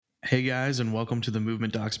Hey guys, and welcome to the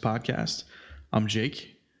Movement Docs podcast. I'm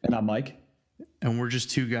Jake. And I'm Mike. And we're just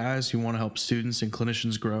two guys who want to help students and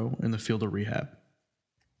clinicians grow in the field of rehab.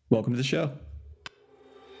 Welcome to the show.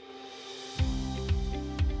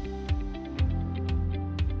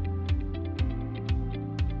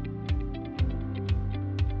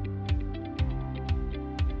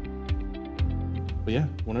 But yeah,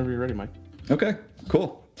 whenever you're ready, Mike. Okay,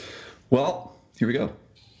 cool. Well, here we go.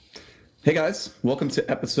 Hey guys, welcome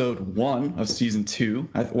to episode 1 of season 2.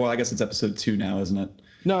 I guess it's episode 2 now, isn't it?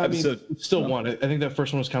 No, I mean, it's still 1. I think that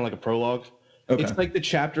first one was kind of like a prologue. Okay. It's like the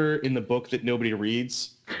chapter in the book that nobody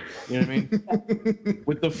reads. You know what I mean?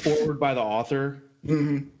 With the foreword by the author.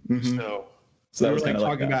 Mm-hmm. Mm-hmm. So that we was were like kinda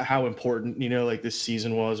talking that. about how important, like this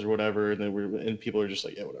season was or whatever, and people are just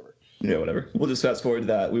like, yeah, whatever. Yeah, whatever. We'll just fast forward to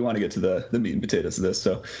that. We want to get to the meat and potatoes of this.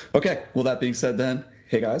 So, okay. Well, that being said then,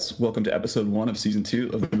 hey guys, welcome to episode 1 of season 2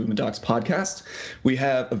 of the Movement Docs podcast. We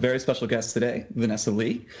have a very special guest today, Vanessa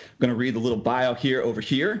Lee. I'm going to read the little bio here over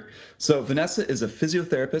here. So Vanessa is a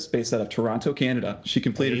physiotherapist based out of Toronto, Canada. She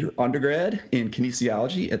completed her undergrad in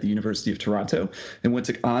kinesiology at the University of Toronto and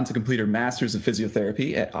went on to complete her master's of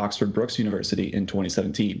physiotherapy at Oxford Brookes University in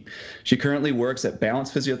 2017. She currently works at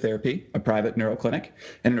Balance Physiotherapy, a private neuro clinic,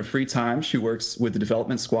 and in her free time, she works with the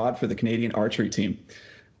development squad for the Canadian Archery team.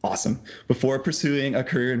 Awesome. Before pursuing a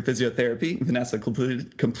career in physiotherapy, Vanessa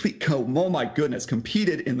competed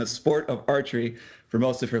in the sport of archery for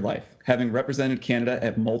most of her life, having represented Canada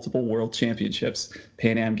at multiple world championships,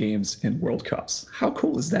 Pan Am Games, and World Cups. How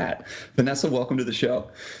cool is that? Vanessa, welcome to the show.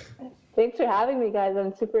 Thanks for having me, guys.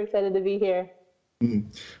 I'm super excited to be here.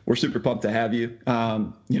 We're super pumped to have you,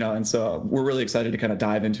 and so we're really excited to kind of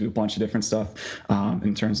dive into a bunch of different stuff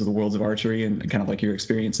in terms of the worlds of archery and kind of like your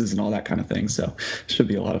experiences and all that kind of thing. So it should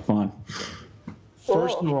be a lot of fun.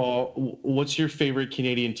 First of all, what's your favorite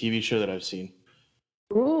Canadian TV show that I've seen?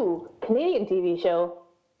 Ooh, Canadian TV show.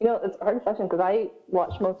 It's a hard question because I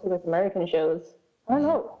watch mostly like American shows. I don't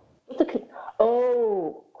know.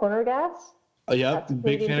 Corner Gas? Oh, yeah, That's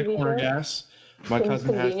big fan of Canadian TV Corner show? Gas. My Kim's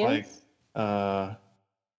cousin has Convenience?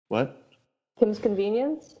 what? Kim's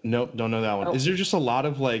Convenience? Nope, don't know that one. Oh. Is there just a lot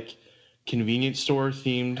of like convenience store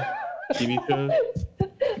themed TV shows?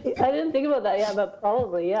 I didn't think about that, yeah, but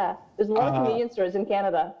probably, yeah. There's a lot of convenience stores in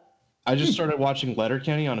Canada. I just started watching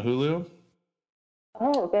Letterkenny on Hulu.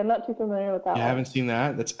 Oh, okay, I'm not too familiar with that You one. haven't seen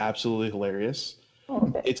that? That's absolutely hilarious. Oh,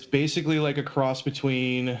 okay. It's basically like a cross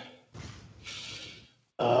between,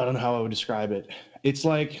 I don't know how I would describe it. It's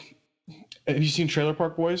like, have you seen Trailer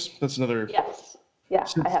Park Boys? That's another. Yes, yeah,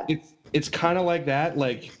 I have. It's kind of like that,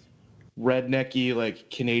 like rednecky, like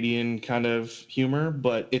Canadian kind of humor,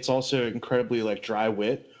 but it's also incredibly like dry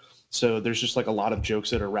wit. So there's just like a lot of jokes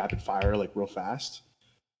that are rapid fire, like real fast.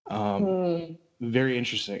 Very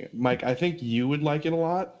interesting. Mike, I think you would like it a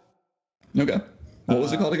lot. Okay. What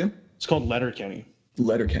was it called again? It's called Letterkenny.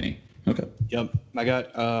 Letterkenny. Okay. Yep. I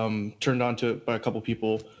got turned on to it by a couple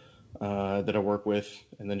people that I work with,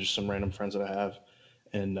 and then just some random friends that I have,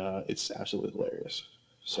 and it's absolutely hilarious.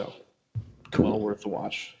 So, Cool. well worth the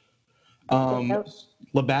watch.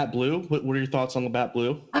 Labatt Blue. What are your thoughts on Labatt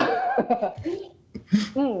Blue? I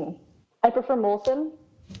prefer Molson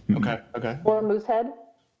Okay. or Moosehead.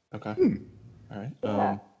 Okay. All right.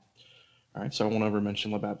 Yeah. All right. So I won't ever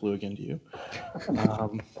mention Labatt Blue again to you.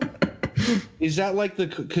 Is that like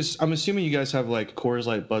because I'm assuming you guys have like Coors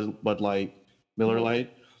Light, Bud Light, Miller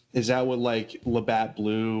Lite. Is that what like Labatt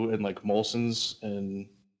Blue and like Molson's and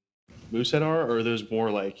Moosehead are, or are those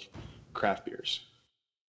more like craft beers?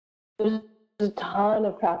 There's a ton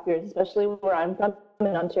of craft beers, especially where I'm from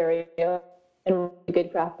in Ontario, and really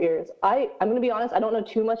good craft beers. I'm going to be honest, I don't know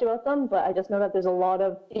too much about them, but I just know that there's a lot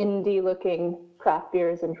of indie-looking craft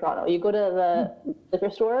beers in Toronto. You go to the liquor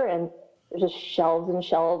store, and there's just shelves and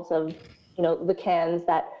shelves of, the cans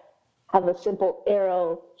that have a simple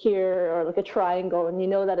arrow here or like a triangle, and you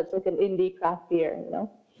know that it's like an indie craft beer,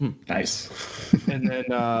 Nice. And then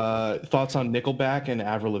thoughts on Nickelback and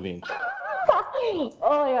Avril Lavigne.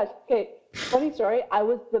 Oh my gosh. Okay, funny story. I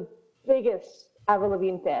was the biggest Avril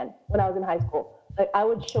Lavigne fan when I was in high school. Like, I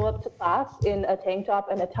would show up to class in a tank top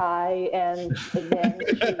and a tie and exam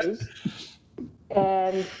shoes.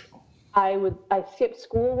 And I skipped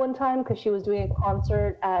school one time because she was doing a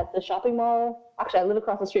concert at the shopping mall. Actually, I live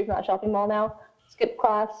across the street from that shopping mall now. Skipped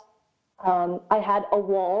class. I had a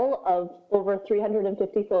wall of over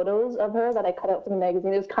 350 photos of her that I cut out from the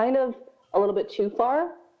magazine. It was kind of a little bit too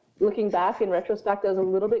far. Looking back in retrospect, it was a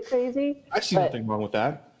little bit crazy. I see nothing wrong with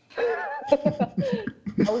that.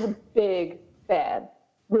 I was a big fan,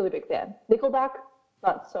 really big fan. Nickelback,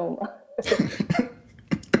 not so much.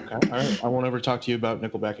 Okay. All right. I won't ever talk to you about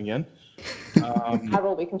Nickelback again.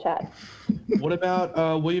 We can chat. What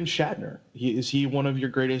about William Shatner? Is he one of your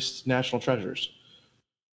greatest national treasures?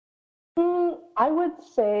 I would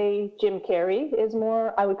say Jim Carrey is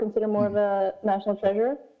more. I would consider more of a national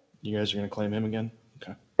treasure. You guys are going to claim him again?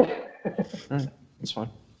 Okay. All right. That's fine.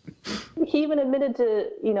 He even admitted to,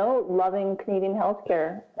 loving Canadian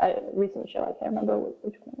healthcare. A recent show, I can't remember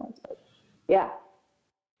which one it was, but yeah,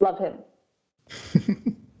 love him.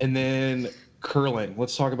 And then curling.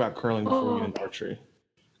 Let's talk about curling before we get into archery.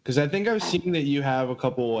 Because I think I've seen that you have a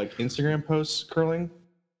couple like Instagram posts curling.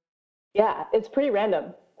 Yeah, it's pretty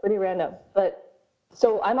random. But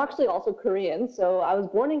so I'm actually also Korean. So I was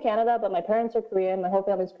born in Canada, but my parents are Korean. My whole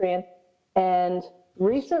family's Korean. And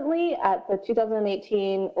recently at the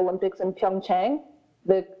 2018 Olympics in Pyeongchang,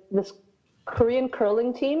 this Korean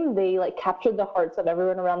curling team, they like captured the hearts of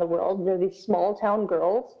everyone around the world. They're these small town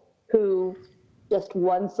girls who just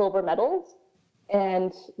won silver medals,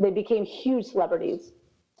 and they became huge celebrities.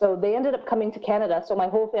 So they ended up coming to Canada. So my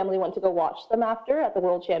whole family went to go watch them after at the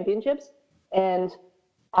World Championships. And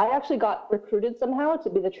I actually got recruited somehow to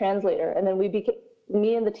be the translator. And then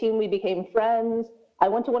me and the team, we became friends. I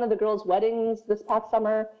went to one of the girls' weddings this past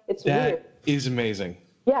summer. It's weird. That is amazing.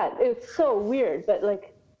 Yeah, it's so weird. But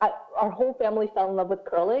like our whole family fell in love with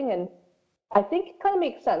curling. And I think it kind of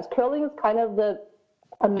makes sense. Curling is kind of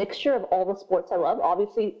a mixture of all the sports I love.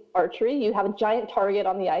 Obviously, archery, you have a giant target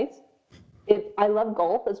on the ice. I love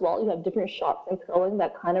golf as well. You have different shots in curling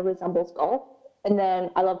that kind of resembles golf. And then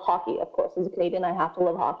I love hockey, of course. As a Canadian, I have to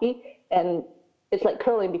love hockey. And it's like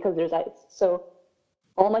curling because there's ice. So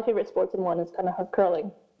all my favorite sports in one is kind of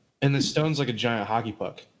curling. And the stone's like a giant hockey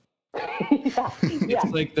puck. Yeah.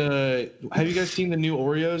 It's like have you guys seen the new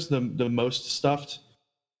Oreos, the most stuffed?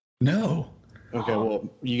 No. Okay, well,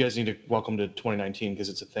 you guys need to welcome to 2019 because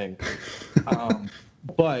it's a thing.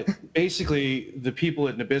 But basically, the people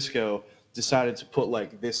at Nabisco decided to put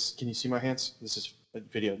like this. Can you see my hands? This is a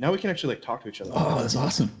video. Now we can actually like talk to each other. Oh, that's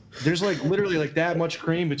awesome. There's like literally like that much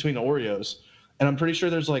cream between the Oreos, and I'm pretty sure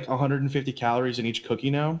there's like 150 calories in each cookie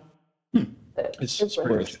now. It's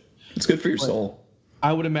Worth. It's good for your soul.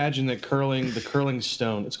 I would imagine that the curling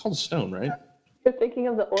stone. It's called a stone, right? You're thinking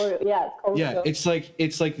of the Oreo. Yeah, it's called Yeah, Oreo.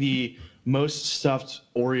 it's like the most stuffed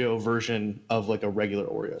Oreo version of like a regular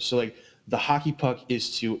Oreo. So like the hockey puck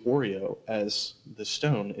is to Oreo as the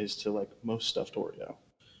stone is to like most stuffed Oreo.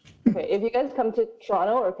 Okay, if you guys come to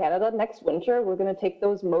Toronto or Canada next winter, we're going to take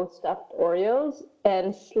those most stuffed Oreos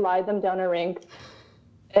and slide them down a rink.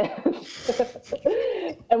 And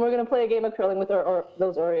we're going to play a game of curling with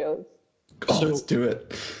those Oreos. Oh, So- let's do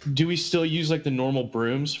it. Do we still use like the normal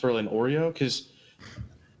brooms for an Oreo? Because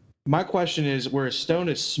my question is, where a stone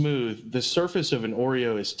is smooth, the surface of an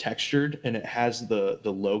Oreo is textured and it has the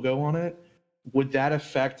logo on it. Would that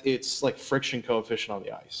affect its like friction coefficient on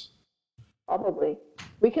the ice? Probably.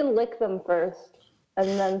 We can lick them first and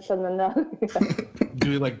then send them down. Do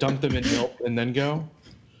we like dunk them in milk and then go?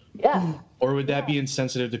 Yeah. Or would that be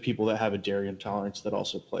insensitive to people that have a dairy intolerance that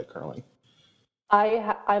also play curling?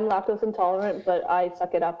 I'm lactose intolerant, but I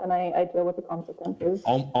suck it up and I deal with the consequences.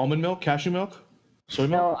 Almond milk, cashew milk, soy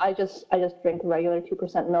milk? No, I just drink regular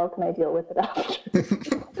 2% milk and I deal with it after.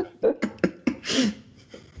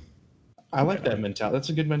 I like that mentality. That's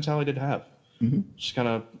a good mentality to have. Mm-hmm. Just kind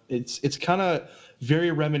of, it's kind of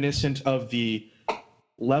very reminiscent of the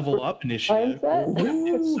Level Up initiative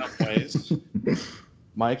in some ways.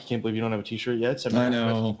 Mike, can't believe you don't have a T-shirt yet. I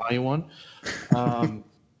know. Buy you one.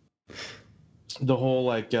 The whole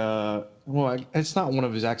like, it's not one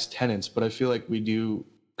of his act's tenets, but I feel like we do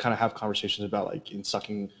kind of have conversations about like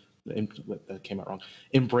that came out wrong.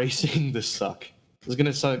 Embracing the suck. I was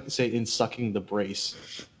gonna say in sucking the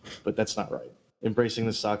brace, but that's not right. Embracing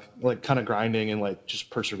the suck, like kind of grinding and like just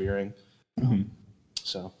persevering. Mm-hmm.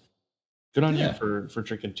 So good on Yeah. you for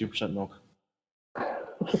drinking 2% milk.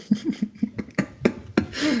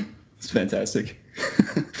 It's fantastic.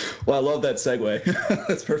 Well, I love that segue.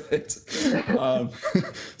 That's perfect.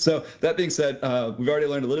 So that being said, we've already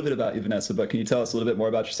learned a little bit about you, Vanessa, but can you tell us a little bit more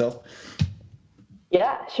about yourself?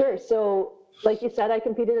 Yeah, sure. So, like you said, I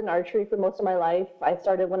competed in archery for most of my life. I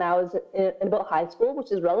started when I was in about high school,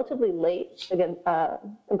 which is relatively late again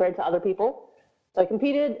compared to other people. So I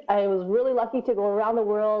competed. I was really lucky to go around the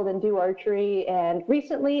world and do archery. And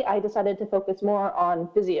recently, I decided to focus more on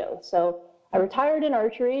physio. So I retired in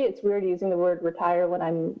archery. It's weird using the word retire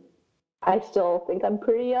when I still think I'm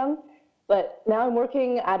pretty young. But now I'm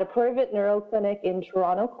working at a private neuro clinic in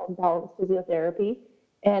Toronto called Balance Physiotherapy.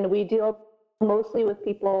 And we deal mostly with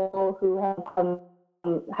people who have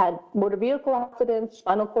had motor vehicle accidents,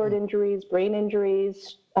 spinal cord injuries, brain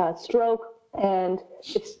injuries, stroke, and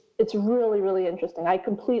it's really, really interesting. I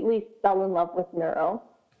completely fell in love with neuro.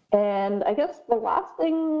 And I guess the last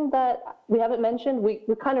thing that we haven't mentioned, we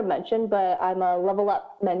kind of mentioned, but I'm a Level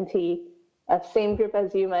Up mentee, same group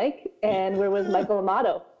as you, Mike, and we're with Michael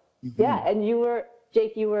Amato. Mm-hmm. Yeah, and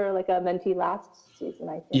Jake, you were like a mentee last season,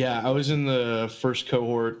 I think. Yeah, I was in the first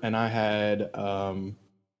cohort, and I had, I'm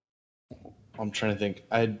trying to think,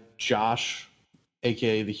 I had Josh,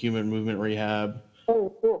 aka the Human Movement Rehab.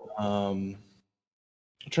 Oh, cool. I'm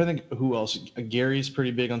trying to think who else. Gary's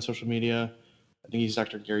pretty big on social media. I think he's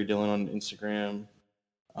Dr. Gary Dillon on Instagram.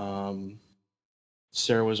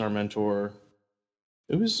 Sarah was our mentor.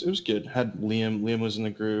 It was good. Had Liam. Liam was in the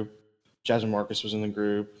group. Jasmine Marcus was in the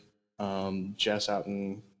group. Jess out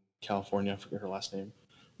in California. I forget her last name.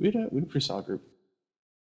 We had a pretty solid group.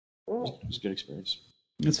 It was a good experience.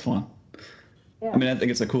 It's fun. Yeah. I mean, I think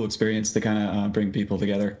it's a cool experience to kind of bring people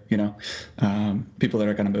together, people that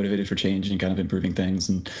are kind of motivated for change and kind of improving things.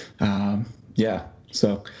 And yeah.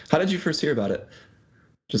 So how did you first hear about it?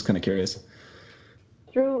 Just kind of curious.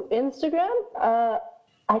 Through Instagram.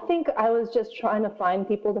 I think I was just trying to find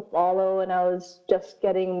people to follow, and I was just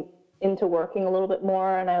getting into working a little bit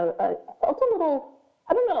more, and I felt a little,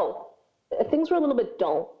 I don't know, things were a little bit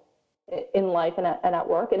dull in life and at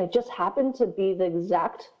work, and it just happened to be the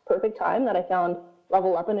exact perfect time that I found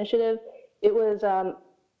Level Up Initiative. It was,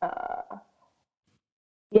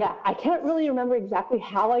 I can't really remember exactly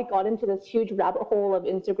how I got into this huge rabbit hole of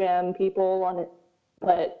Instagram people on it,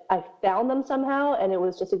 but I found them somehow, and it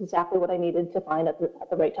was just exactly what I needed to find at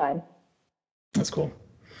the right time. That's cool.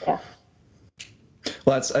 Yeah.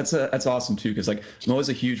 Well, that's awesome too, because like I'm always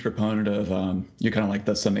a huge proponent of you're kind of like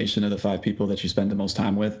the summation of the 5 people that you spend the most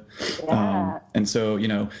time with. Yeah. And so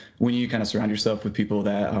when you kind of surround yourself with people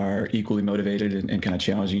that are equally motivated and kind of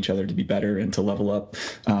challenging each other to be better and to level up,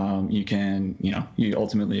 you can you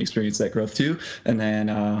ultimately experience that growth too, and then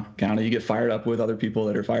kind of you get fired up with other people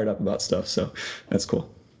that are fired up about stuff. So that's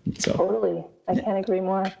cool. So totally, I can't agree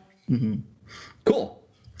more. Mm-hmm. Cool.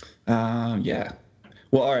 Yeah.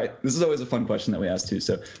 Well, all right. This is always a fun question that we ask too.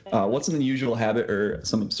 So, what's an unusual habit or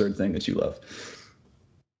some absurd thing that you love?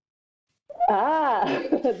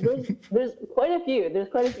 There's quite a few.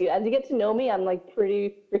 As you get to know me, I'm like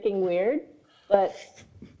pretty freaking weird. But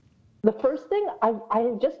the first thing,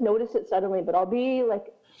 I just noticed it suddenly, but I'll be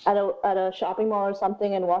like at a shopping mall or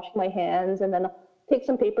something and washing my hands, and then I'll take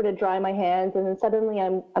some paper to dry my hands, and then suddenly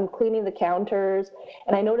I'm cleaning the counters,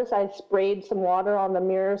 and I notice I sprayed some water on the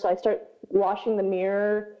mirror, so I start washing the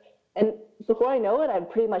mirror, and before I know it, I've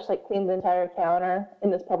pretty much like cleaned the entire counter in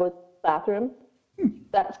this public bathroom.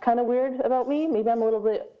 That's kind of weird about me. Maybe I have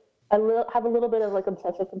a little bit of like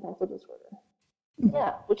obsessive compulsive disorder.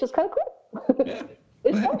 Yeah, which is kind of cool. Yeah.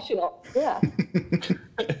 It's functional. Yeah.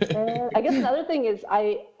 And I guess another thing is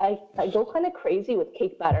I go kind of crazy with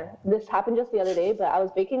cake batter. This happened just the other day, but I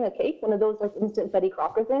was baking a cake, one of those like instant Betty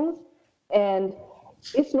Crocker things, and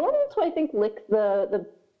it's normal to, I think, lick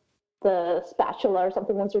the spatula or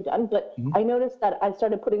something once you're done, but I noticed that I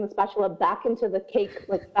started putting the spatula back into the cake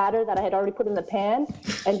like batter that I had already put in the pan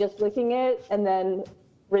and just licking it and then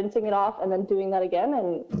rinsing it off and then doing that again,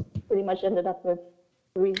 and pretty much ended up with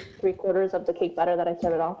three quarters of the cake batter that I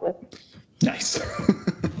started off with. Nice.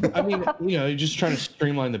 I mean, you're just trying to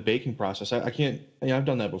streamline the baking process. I can't. I've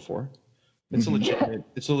done that before. It's a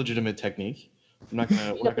legitimate technique. We're not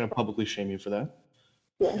gonna publicly shame you for that.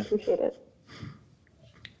 Yeah, I appreciate it.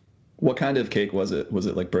 What kind of cake was it? Was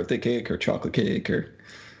it like birthday cake or chocolate cake or?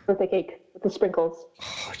 Birthday cake with the sprinkles.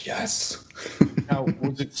 Oh, yes. Now,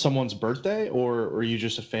 was it someone's birthday, or are you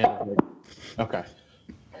just a fan of it? Okay.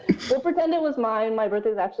 We'll pretend it was mine. My birthday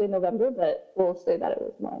is actually in November, but we'll say that it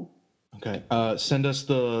was mine. Okay. Send us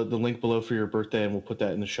the link below for your birthday, and we'll put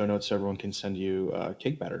that in the show notes so everyone can send you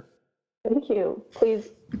cake batter. Thank you. Please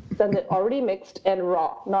send it already mixed and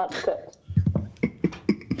raw, not cooked.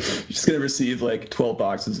 You're just gonna receive like 12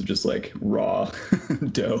 boxes of just like raw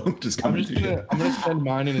dough. I'm gonna send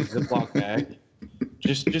mine in a Ziploc bag.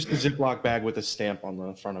 Just a Ziploc bag with a stamp on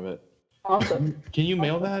the front of it. Awesome. Can you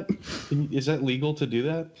mail that? Is that legal to do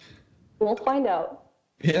that? We'll find out.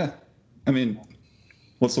 Yeah. I mean,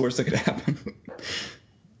 what's the worst that could happen?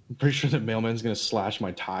 I'm pretty sure the mailman's gonna slash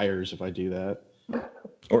my tires if I do that.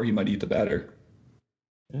 Or he might eat the batter.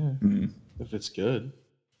 Yeah. If it's good.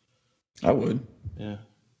 I would. Yeah.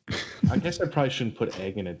 I guess I probably shouldn't put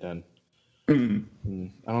egg in it then.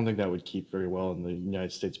 I don't think that would keep very well in the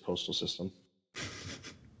United States postal system.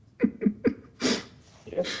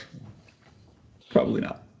 Yeah. Probably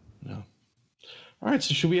not. No. All right,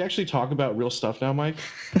 so should we actually talk about real stuff now, Mike?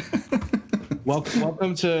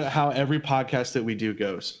 Welcome to how every podcast that we do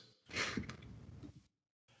goes.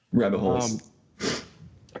 rabbit holes.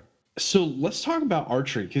 So let's talk about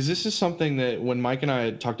archery, because this is something that when Mike and I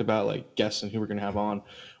had talked about like guests and who we're going to have on,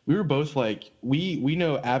 we were both like, we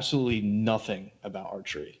know absolutely nothing about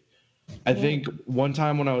archery. I think one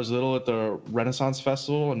time when I was little at the Renaissance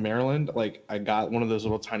Festival in Maryland, like I got one of those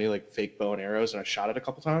little tiny like fake bow and arrows and I shot it a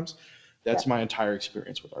couple times. That's my entire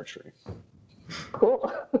experience with archery.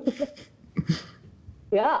 Cool.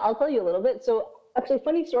 Yeah, I'll tell you a little bit. So actually,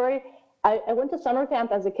 funny story, I went to summer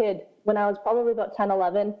camp as a kid when I was probably about 10,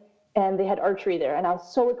 11, and they had archery there, and I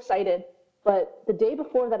was so excited. But the day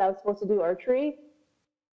before that I was supposed to do archery,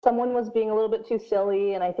 someone was being a little bit too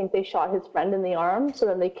silly, and I think they shot his friend in the arm, so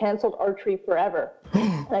then they canceled archery forever.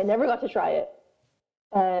 And I never got to try it.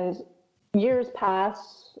 And years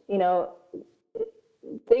passed, you know,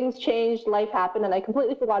 things changed, life happened, and I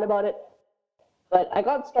completely forgot about it. But I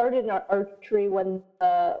got started in archery when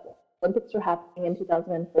the Olympics were happening in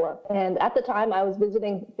 2004. And at the time, I was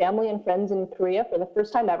visiting family and friends in Korea for the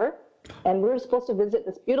first time ever. And we were supposed to visit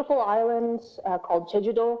this beautiful island called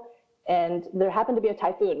Jeju-do, and there happened to be a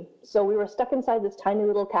typhoon. So we were stuck inside this tiny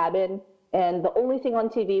little cabin, and the only thing on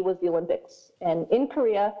TV was the Olympics. And in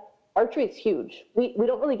Korea, archery is huge. We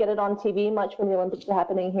don't really get it on TV much when the Olympics are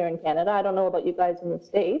happening here in Canada. I don't know about you guys in the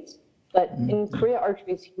States, but in Korea,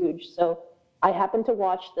 archery is huge. So I happened to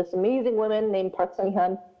watch this amazing woman named Park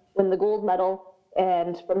Sung-hyun win the gold medal.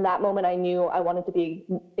 And from that moment, I knew I wanted to be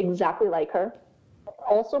exactly like her.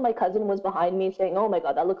 Also, my cousin was behind me saying, oh my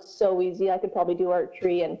God, that looks so easy. I could probably do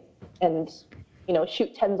archery and you know,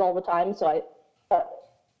 shoot 10s all the time. So I thought,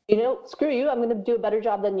 you know, screw you. I'm going to do a better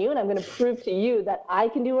job than you. And I'm going to prove to you that I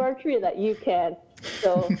can do archery and that you can.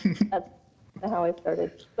 So that's how I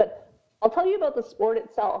started. But I'll tell you about the sport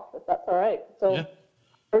itself, if that's all right. So yeah.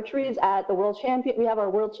 Archery is at the we have our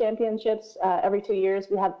world championships every 2 years.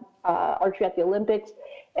 We have archery at the Olympics,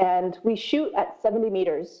 and we shoot at 70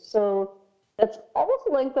 meters. So that's almost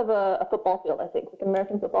the length of a football field, I think, like an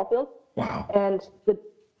American football field. Wow. And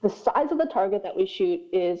the size of the target that we shoot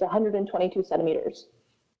is 122 centimeters.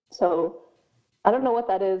 So I don't know what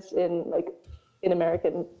that is in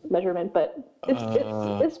American measurement, but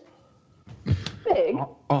it's big.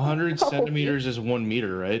 100 centimeters is 1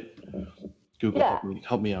 meter, right? Google, yeah.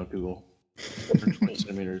 help me out, Google. 120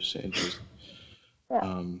 centimeters to inches.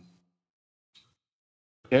 Yeah.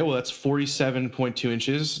 Okay, well, that's 47.2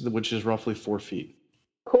 inches, which is roughly 4 feet.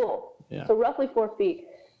 Cool. Yeah. So roughly 4 feet.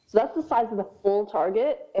 So that's the size of the full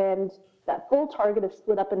target, and that full target is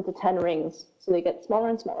split up into 10 rings. So they get smaller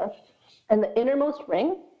and smaller. And the innermost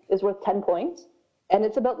ring is worth 10 points, and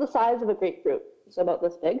it's about the size of a grapefruit. It's about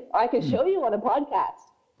this big. I can show you on a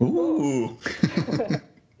podcast. Ooh.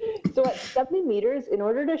 So at 70 meters, in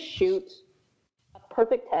order to shoot a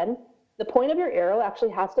perfect 10, the point of your arrow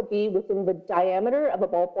actually has to be within the diameter of a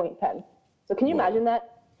ballpoint pen. So can you imagine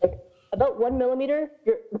that? Like about 1 millimeter,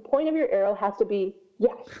 the point of your arrow has to be,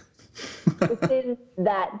 within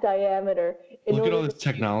that diameter. Look at all this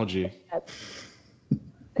technology.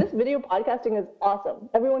 This video podcasting is awesome.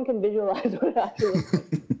 Everyone can visualize what it actually looks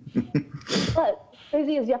like. But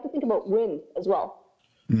crazy is you have to think about wind as well.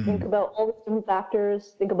 Think about all the different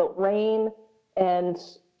factors, think about rain, and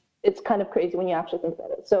it's kind of crazy when you actually think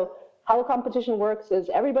about it. So how a competition works is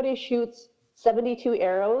everybody shoots 72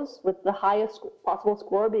 arrows with the highest possible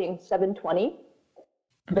score being 720.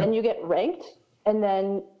 Okay. Then you get ranked, and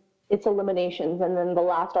then it's eliminations, and then the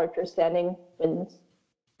last archer standing wins.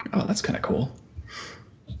 Oh, that's kind of cool.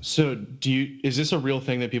 So is this a real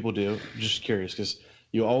thing that people do? I'm just curious, because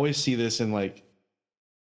you always see this in like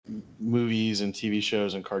movies and TV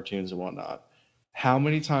shows and cartoons and whatnot. How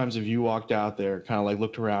many times have you walked out there, kind of like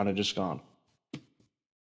looked around and just gone?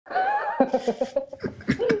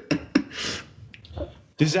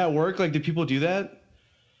 Does that work? Like, do people do that?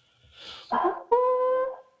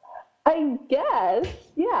 I guess,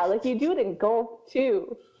 yeah. Like you do it in golf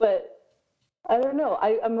too, but I don't know.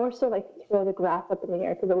 I'm more so like throw the grass up in the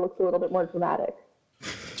air because it looks a little bit more dramatic.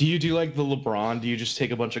 Do you do like the LeBron? Do you just take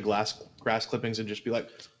a bunch of grass clippings and just be like...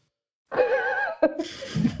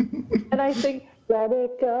 And I think, let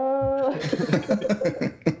it go.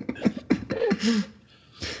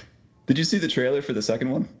 Did you see the trailer for the second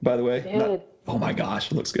one, by the way? Oh my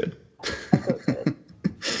gosh, it looks good. That's so good.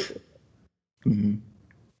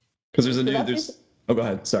 Because oh, go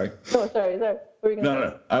ahead. Sorry. Oh, sorry. What were you gonna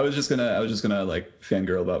say? No. I was just gonna like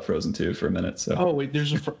fangirl about Frozen 2 for a minit. So. Oh wait,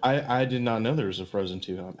 I did not know there was a Frozen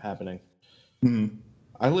 2 happening. Mm-hmm.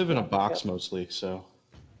 I live in a box mostly, so.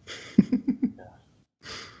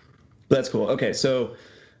 That's cool. Okay, so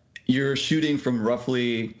you're shooting from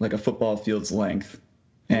roughly like a football field's length,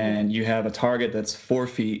 and you have a target that's 4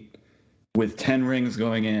 feet, with 10 rings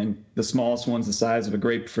going in. The smallest one's the size of a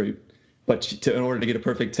grapefruit. But in order to get a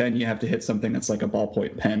perfect 10, you have to hit something that's like a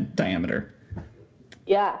ballpoint pen diameter.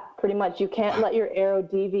 Yeah, pretty much. You can't let your arrow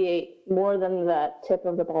deviate more than the tip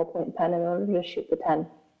of the ballpoint pen in order to shoot the 10.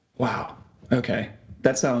 Wow. Okay.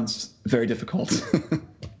 That sounds very difficult.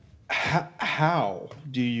 How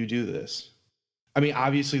do you do this? I mean,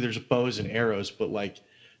 obviously there's bows and arrows, but like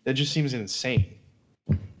that just seems insane.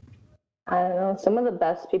 I don't know. Some of the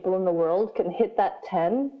best people in the world can hit that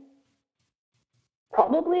 10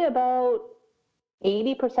 probably about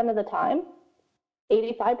 80% of the time,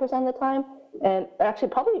 85% of the time, and actually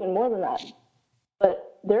probably even more than that.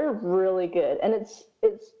 But they're really good. And it's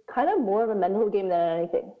kind of more of a mental game than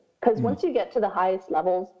anything. Because once you get to the highest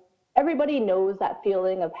levels, everybody knows that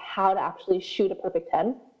feeling of how to actually shoot a perfect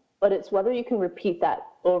 10, but it's whether you can repeat that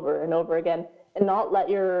over and over again and not let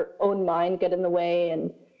your own mind get in the way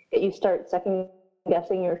and get you start second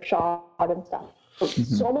guessing your shot and stuff.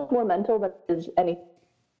 It's so much more mental than it is anything.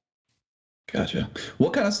 Gotcha.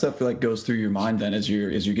 What kind of stuff like goes through your mind then as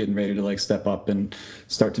you're getting ready to like step up and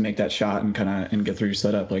start to make that shot and and get through your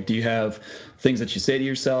setup? Like, do you have things that you say to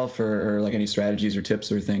yourself or like any strategies or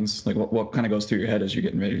tips or things? Like what kind of goes through your head as you're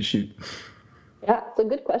getting ready to shoot? Yeah, it's a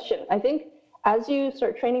good question. I think as you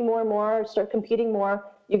start training more and more, start competing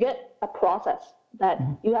more, you get a process that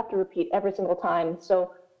you have to repeat every single time.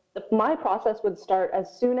 So my process would start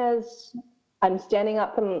as soon as I'm standing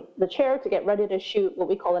up from the chair to get ready to shoot what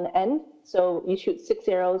we call an end. So you shoot 6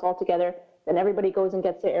 arrows all together, then everybody goes and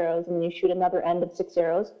gets their arrows, and then you shoot another end of 6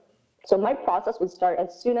 arrows. So my process would start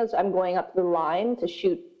as soon as I'm going up to the line to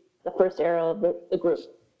shoot the first arrow of the group.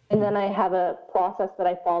 And then I have a process that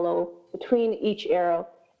I follow between each arrow,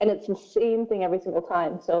 and it's the same thing every single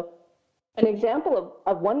time. So an example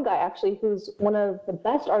of one guy actually who's one of the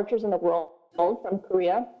best archers in the world from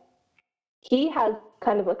Korea, he has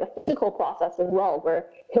kind of like a physical process as well, where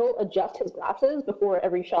he'll adjust his glasses before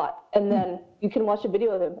every shot. And then you can watch a video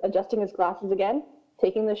of him adjusting his glasses again,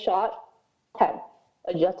 taking the shot, 10,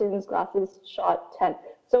 adjusting his glasses, shot, 10.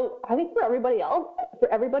 So I think for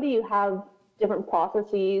everybody you have different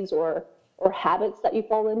processes or habits that you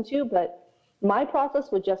fall into, but my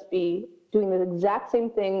process would just be doing the exact same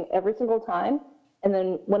thing every single time. And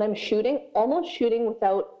then when I'm shooting, almost shooting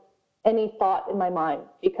without any thought in my mind,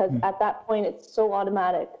 because at that point it's so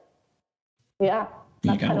automatic. Yeah,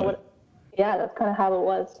 that's kind of that's kind of how it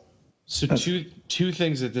was. So two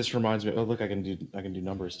things that this reminds me. Oh, look, I can do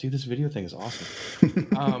numbers. Dude, this video thing is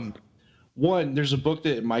awesome. One, there's a book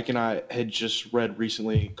that Mike and I had just read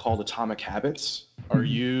recently called Atomic Habits. Are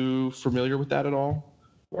you familiar with that at all?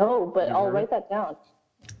 No, but I'll write that down.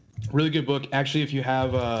 Really good book. Actually, if you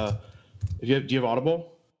have, do you have Audible?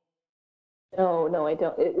 No, I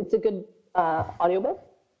don't. It's a good audiobook.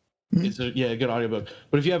 It's a good audiobook.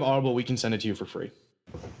 But if you have Audible, we can send it to you for free.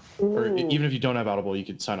 Ooh. Or even if you don't have Audible, you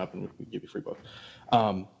could sign up and we can give you a free book.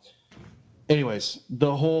 Anyways,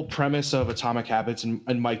 the whole premise of Atomic Habits,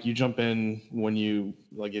 and Mike, you jump in when you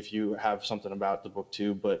like if you have something about the book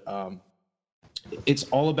too. But it's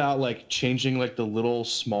all about like changing like the little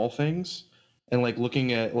small things and like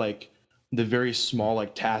looking at like the very small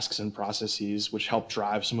like tasks and processes which help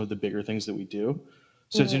drive some of the bigger things that we do.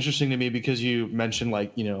 So it's interesting to me because you mentioned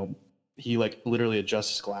like, you know, he like literally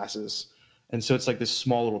adjusts his glasses. And so it's like this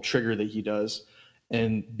small little trigger that he does.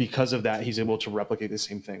 And because of that, he's able to replicate the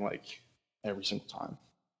same thing like every single time.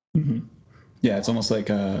 Mm-hmm. Yeah, it's almost like,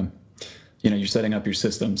 you're setting up your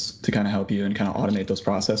systems to kind of help you and kind of automate those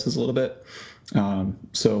processes a little bit.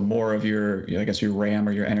 So more of your RAM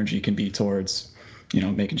or your energy can be towards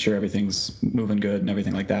making sure everything's moving good and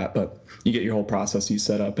everything like that. But you get your whole processes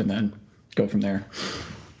set up and then go from there.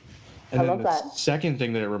 And then the second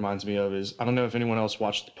thing that it reminds me of is, I don't know if anyone else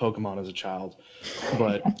watched Pokemon as a child,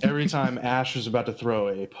 but every time Ash was about to throw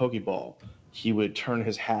a Pokeball, he would turn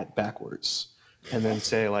his hat backwards and then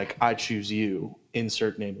say, like, I choose you,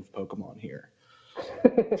 insert name of Pokemon here.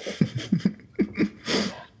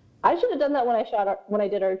 I should have done that when I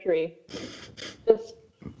did archery. Just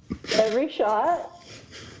every shot.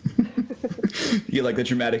 You get like the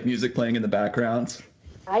dramatic music playing in the background.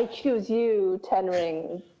 I choose you, 10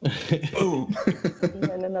 rings. Boom.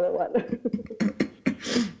 And another one.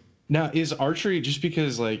 Now, is archery just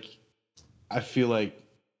because like I feel like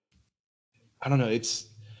I don't know, it's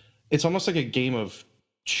almost like a game of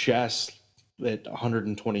chess at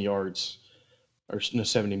 120 yards or no,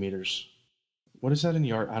 70 meters. What is that in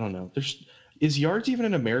yard? I don't know. Is yards even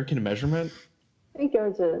an American measurement? I think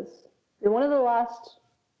yards is. You're one of the last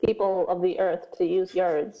people of the earth to use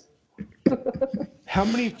yards. How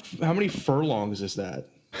many furlongs is that?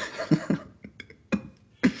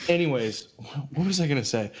 Anyways, what was I gonna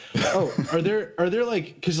say? Oh, are there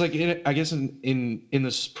like, because like I guess in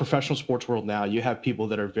this professional sports world now, you have people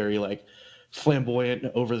that are very like flamboyant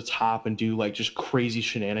and over the top and do like just crazy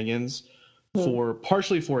shenanigans for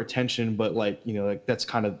partially for attention, but like, you know, like that's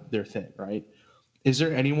kind of their thing, right? Is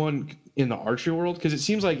there anyone in the archery world? Because it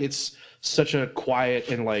seems like it's such a quiet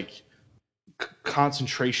and like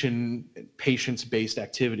concentration, patience based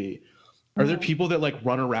activity. Are there people that like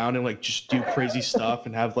run around and like just do crazy stuff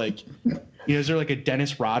and have like, you know, is there like a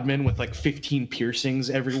Dennis Rodman with like 15 piercings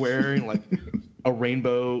everywhere and like a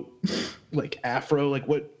rainbow like afro? Like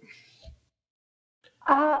what?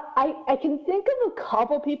 I can think of a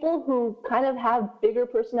couple people who kind of have bigger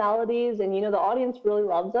personalities and, you know, the audience really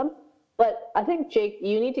loves them. But I think, Jake,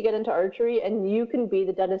 you need to get into archery and you can be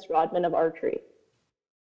the Dennis Rodman of archery.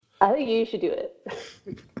 I think you should do it.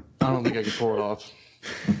 I don't think I can pull it off.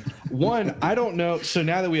 One, I don't know. So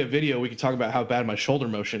now that we have video, we can talk about how bad my shoulder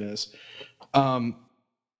motion is.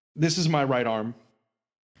 This is my right arm.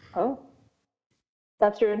 Oh,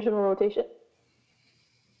 that's your internal rotation?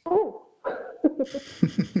 Oh.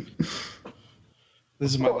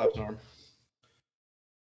 This is my left arm.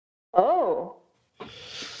 Oh.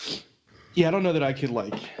 Yeah, I don't know that I could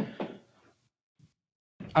like.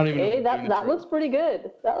 I don't even. Hey, know that looks pretty good.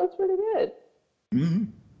 That looks pretty good. Mm-hmm.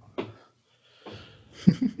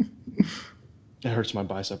 It hurts my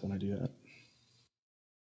bicep when I do that.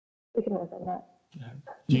 We can work on that.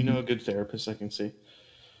 Do you know a good therapist I can see?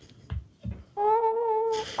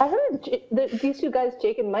 I heard these two guys,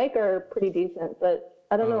 Jake and Mike, are pretty decent, but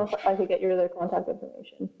I don't know if I could get their contact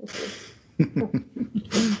information.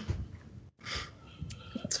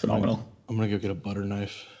 That's phenomenal. I'm gonna go get a butter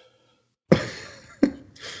knife.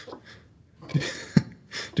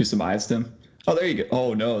 Do some eye stim. Oh, there you go.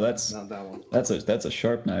 Oh no, that's Not that one. that's a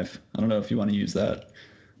sharp knife. I don't know if you want to use that.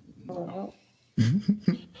 Oh,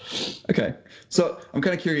 Okay, so I'm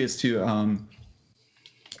kind of curious too.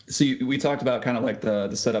 So we talked about kind of like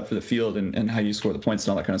the setup for the field and how you score the points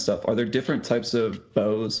and all that kind of stuff. Are there different types of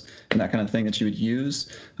bows and that kind of thing that you would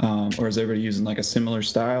use, or is everybody using like a similar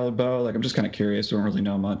style of bow? Like I'm just kind of curious. Don't really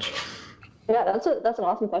know much. yeah, that's an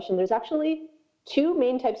awesome question. There's actually two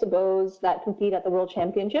main types of bows that compete at the World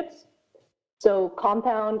Championships. So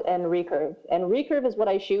compound and recurve. And recurve is what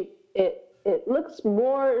I shoot. It looks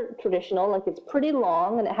more traditional, like it's pretty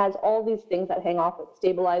long and it has all these things that hang off, like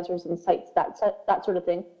stabilizers and sights, that sort of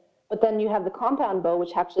thing. But then you have the compound bow,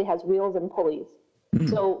 which actually has wheels and pulleys.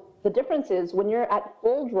 So the difference is when you're at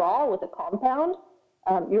full draw with a compound,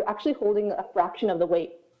 you're actually holding a fraction of the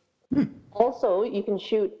weight. Also, you can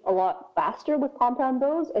shoot a lot faster with compound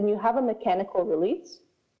bows, and you have a mechanical release,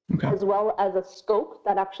 as well as a scope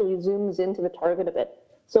that actually zooms into the target a bit.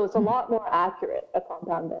 So it's a lot more accurate, a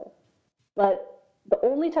compound bow. But the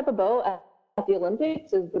only type of bow at the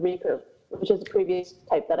Olympics is the recurve, which is the previous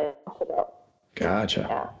type that I talked about. Gotcha.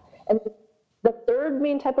 Yeah. And the third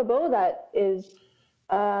main type of bow that is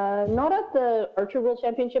not at the Archery World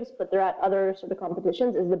Championships, but they're at other sort of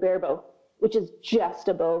competitions, is the bear bow, which is just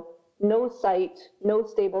a bow. No sight, no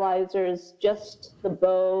stabilizers, just the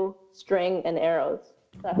bow, string, and arrows.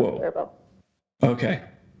 That's a bear bow. Okay.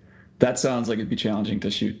 That sounds like it'd be challenging to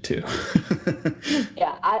shoot too.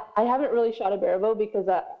 Yeah, I haven't really shot a bear bow because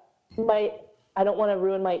I don't want to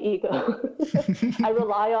ruin my ego. I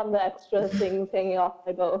rely on the extra things hanging off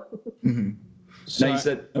my bow. Mm-hmm. So now you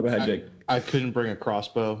said, go ahead, Jake. I couldn't bring a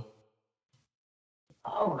crossbow.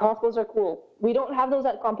 Oh, crossbows are cool. We don't have those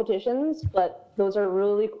at competitions, but those are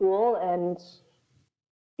really cool. And,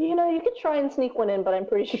 you know, you could try and sneak one in, but I'm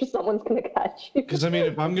pretty sure someone's going to catch you. Because, I mean,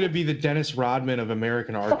 if I'm going to be the Dennis Rodman of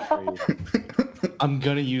American archery, I'm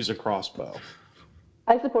going to use a crossbow.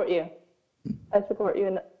 I support you. I support you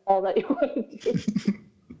in all that you want to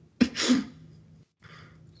do.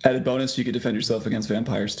 Added bonus, you could defend yourself against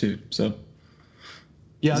vampires too. So,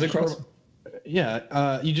 yeah, is it cross? Yeah,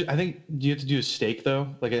 I think you have to do a stake though.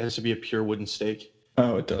 Like it has to be a pure wooden stake.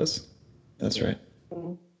 Oh, it does. That's right.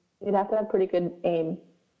 You'd have to have pretty good aim.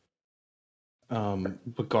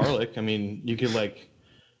 But garlic, I mean, you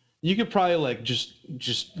could probably like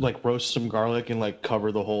just like roast some garlic and like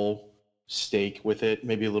cover the whole steak with it.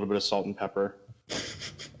 Maybe a little bit of salt and pepper.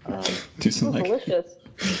 Do some like delicious.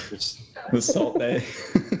 the salt bay.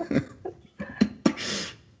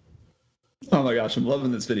 Oh my gosh, I'm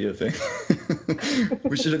loving this video thing.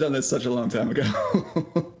 We should have done this such a long time ago.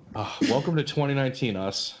 Welcome to 2019,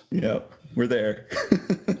 us. Yep, we're there.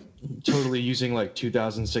 Totally using like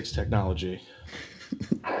 2006 technology.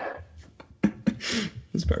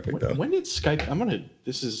 It's perfect though. When did Skype?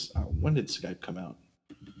 When did Skype come out?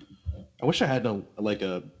 I wish I had a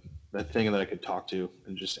thing that I could talk to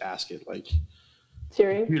and just ask it like,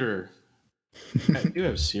 Siri. Computer. I do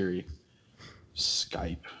have Siri.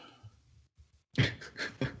 Skype.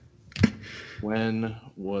 When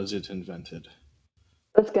was it invented?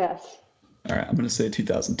 Let's guess. All right, I'm going to say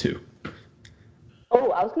 2002.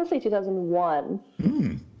 Oh, I was going to say 2001.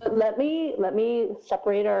 But let me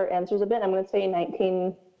separate our answers a bit. I'm going to say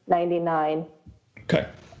 1999. Okay.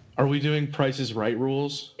 Are we doing Price is Right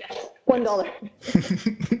rules? Yes.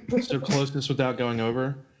 $1. So closeness without going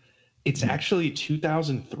over? It's actually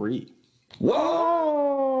 2003. Whoa!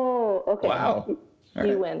 Oh, okay. Wow. You All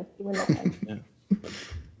right. win. You win that one. Yeah.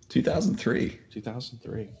 2003.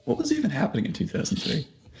 2003. What was even happening in 2003?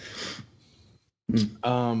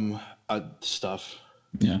 Stuff.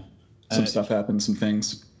 Yeah. Some stuff happened, some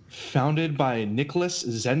things. Founded by Nicholas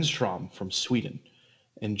Zenstrom from Sweden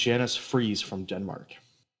and Janice Fries from Denmark.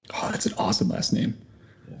 Oh, that's an awesome last name.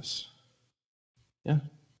 Yes. Yeah.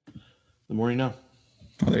 The more you know.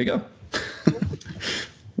 Oh, there you go.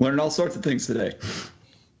 Learning all sorts of things today.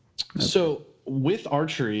 So with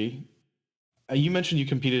archery, you mentioned you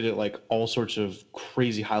competed at like all sorts of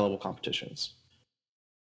crazy high-level competitions.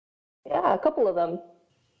 Yeah, a couple of them.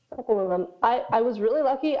 I was really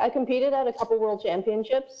lucky. I competed at a couple world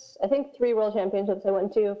championships. I think 3 world championships I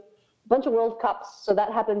went to. A bunch of World Cups. So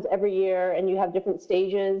that happens every year, and you have different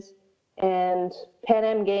stages. And Pan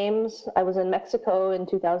Am Games, I was in Mexico in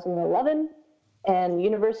 2011, and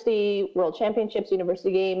University World Championships,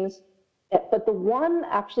 University Games. But the one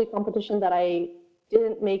actually competition that I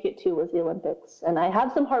didn't make it to was the Olympics. And I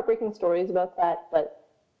have some heartbreaking stories about that, but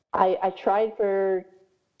I tried for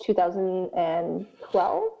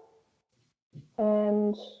 2012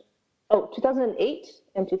 and 2008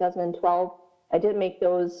 and 2012. I didn't make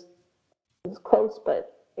those. It was close,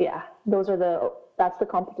 but yeah, that's the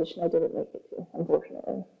competition I didn't make it to,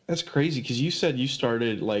 unfortunately. That's crazy because you said you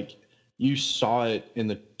started you saw it in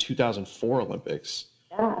the 2004 Olympics.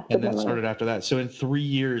 Yeah. And then started after that. So in 3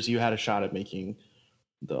 years, you had a shot at making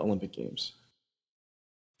the Olympic Games.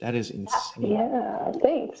 That is insane. Yeah,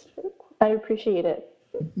 thanks. I appreciate it.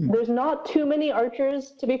 There's not too many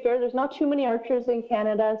archers, to be fair. There's not too many archers in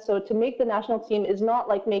Canada. So to make the national team is not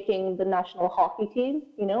like making the national hockey team,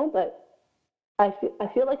 but I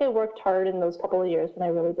feel like I worked hard in those couple of years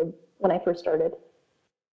when I first started.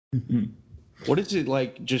 What is it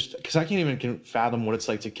like just because I can't even fathom what it's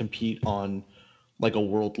like to compete on like a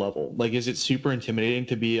world level? Like, is it super intimidating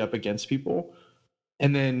to be up against people?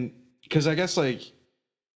 And then, because I guess like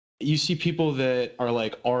you see people that are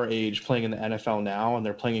like our age playing in the NFL now, and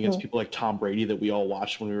they're playing against people like Tom Brady that we all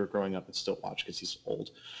watched when we were growing up and still watch because he's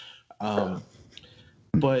old.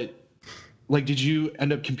 But like, did you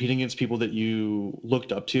end up competing against people that you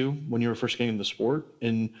looked up to when you were first getting into the sport?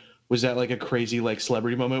 And was that like a crazy like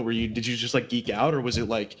celebrity moment where did you just like geek out, or was it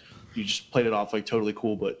like you just played it off like totally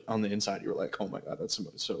cool, but on the inside you were like, oh my God, that's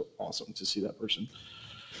so awesome to see that person?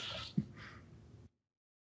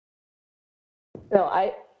 No,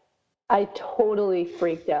 I totally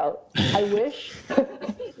freaked out. I wish,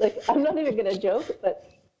 like, I'm not even gonna joke, but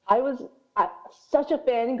I was such a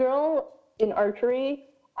fangirl in archery.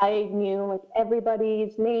 I knew like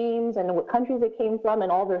everybody's names and what countries they came from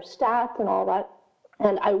and all their stats and all that.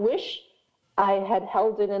 And I wish I had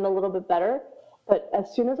held it in a little bit better. But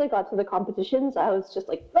as soon as I got to the competitions, I was just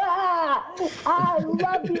like, I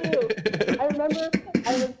love you. I remember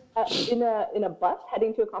I was in a bus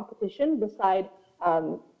heading to a competition beside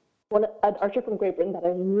an archer from Great Britain that I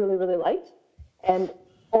really, really liked. And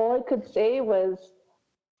all I could say was,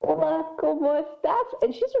 hola, como estás?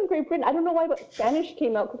 And she's from Great Britain. I don't know why, but Spanish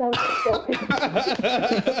came out because I was so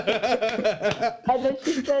And then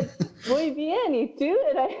she said, muy bien, ¿y tú?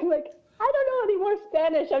 And I'm like, I don't know any more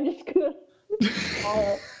Spanish. I'm just going to...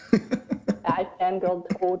 I fangirled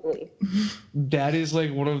totally. That is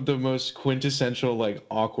like one of the most quintessential like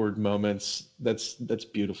awkward moments. That's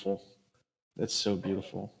beautiful. That's so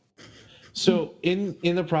beautiful. So in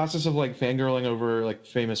the process of like fangirling over like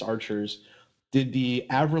famous archers, did the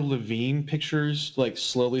Avril Lavigne pictures like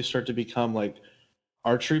slowly start to become like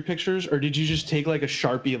archery pictures, or did you just take like a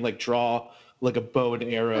Sharpie and like draw like a bow and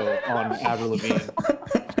arrow on Avril Lavigne?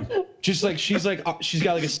 Just like she's got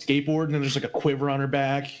like a skateboard and then there's like a quiver on her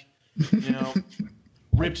back,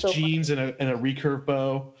 ripped jeans and a recurve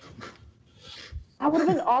bow. That would have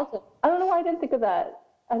been awesome. I don't know why I didn't think of that.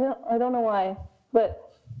 I don't know why, but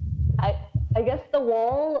I guess the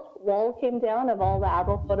wall came down of all the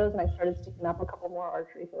Avril photos, and I started sticking up a couple more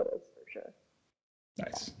archery photos for sure.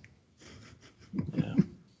 Nice. Yeah.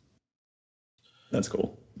 That's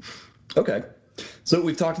cool. Okay. So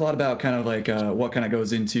we've talked a lot about kind of like what kind of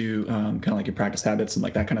goes into kind of like your practice habits and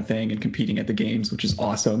like that kind of thing and competing at the games, which is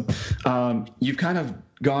awesome. You've kind of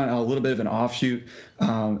gone a little bit of an offshoot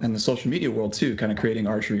in the social media world too, kind of creating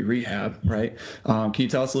archery rehab, right? Can you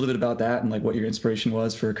tell us a little bit about that and like what your inspiration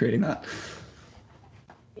was for creating that?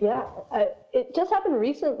 Yeah, it just happened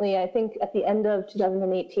recently, I think at the end of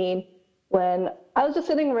 2018, when I was just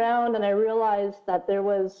sitting around and I realized that there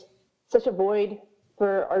was such a void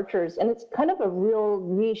for archers, and it's kind of a real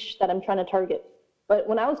niche that I'm trying to target. But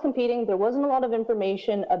when I was competing, there wasn't a lot of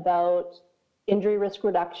information about injury risk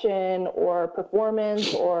reduction or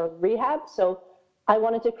performance or rehab. So I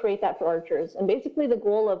wanted to create that for archers. And basically the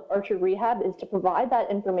goal of archer rehab is to provide that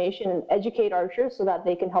information and educate archers so that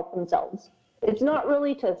they can help themselves. It's not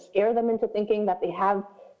really to scare them into thinking that they have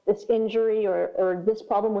this injury or this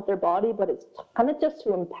problem with their body, but it's kind of just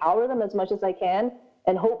to empower them as much as I can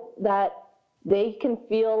and hope that they can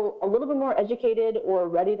feel a little bit more educated or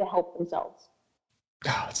ready to help themselves.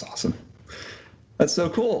 Oh, that's awesome. That's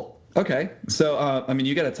so cool. Okay. So, I mean,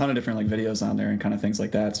 you got a ton of different like videos on there and kind of things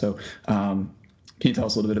like that. So, can you tell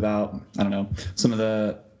us a little bit about, I don't know, some of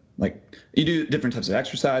the, like, you do different types of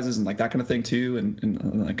exercises and like that kind of thing too, and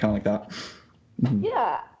like, kind of like that? Mm-hmm.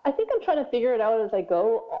 Yeah, I think I'm trying to figure it out as I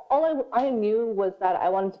go. All I knew was that I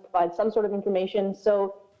wanted to provide some sort of information.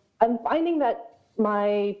 So I'm finding that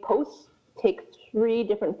my posts take three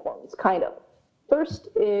different forms, kind of. First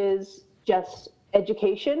is just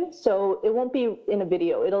education. So it won't be in a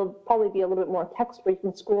video. It'll probably be a little bit more text where you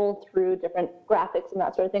can scroll through different graphics and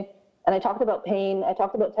that sort of thing. And I talked about pain. I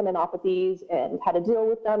talked about tendinopathies and how to deal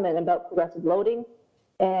with them and about progressive loading.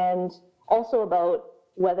 And also about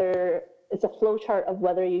whether it's a flow chart of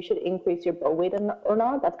whether you should increase your bow weight or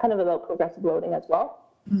not. That's kind of about progressive loading as well.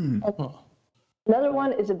 Another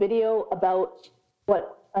one is a video about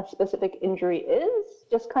what a specific injury is,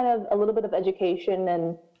 just kind of a little bit of education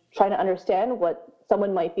and trying to understand what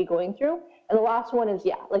someone might be going through. And the last one is,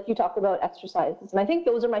 yeah, like you talked about, exercises. And I think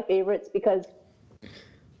those are my favorites because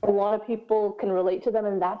a lot of people can relate to them,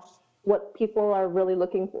 and that's what people are really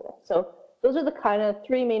looking for. So those are the kind of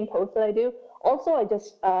three main posts that I do. Also, I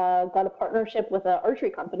just got a partnership with an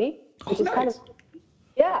archery company, which is nice. kind of,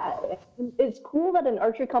 yeah, it's cool that an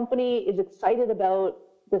archery company is excited about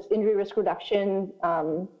this injury risk reduction,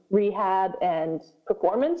 rehab, and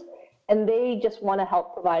performance, and they just want to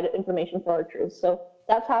help provide information for archers. So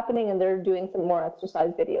that's happening, and they're doing some more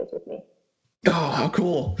exercise videos with me. Oh, how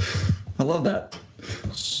cool. I love that.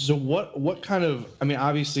 So what kind of, I mean,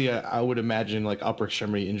 obviously I would imagine like upper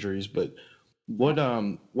extremity injuries, but what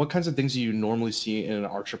kinds of things do you normally see in an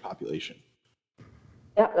archer population?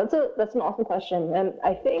 Yeah, that's an awesome question. And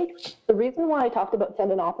I think the reason why I talked about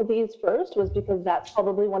tendinopathies first was because that's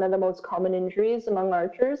probably one of the most common injuries among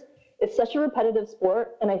archers. It's such a repetitive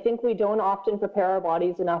sport, and I think we don't often prepare our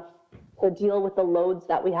bodies enough to deal with the loads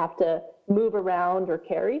that we have to move around or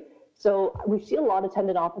carry. So we see a lot of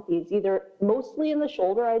tendinopathies, either mostly in the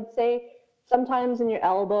shoulder, I'd say, sometimes in your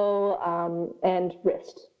elbow and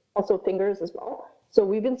wrist, also fingers as well. So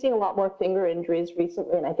we've been seeing a lot more finger injuries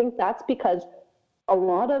recently, and I think that's because a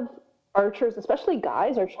lot of archers, especially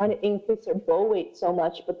guys, are trying to increase their bow weight so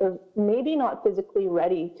much, but they're maybe not physically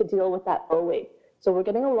ready to deal with that bow weight. So we're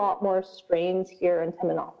getting a lot more strains here and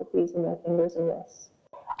tendinopathies in their fingers and wrists.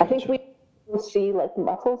 I think we will see like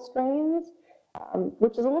muscle strains,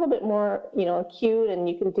 which is a little bit more, acute, and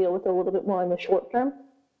you can deal with it a little bit more in the short term.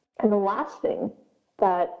 And the last thing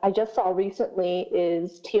that I just saw recently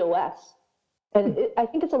is TOS. And I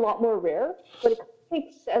think it's a lot more rare, but it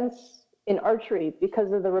makes sense in archery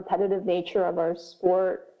because of the repetitive nature of our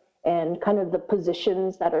sport and kind of the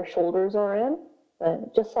positions that our shoulders are in.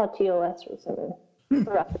 But just saw TOS recently.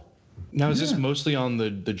 Now, is this mostly on the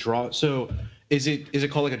draw? So is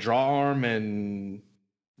it called like a draw arm, and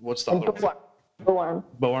what's the other one? Bow arm.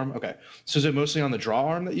 Bow arm? Okay. So is it mostly on the draw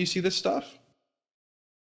arm that you see this stuff?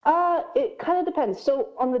 It kind of depends. So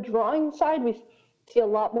on the drawing side, we see a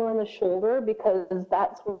lot more on the shoulder because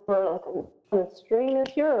that's where like the strain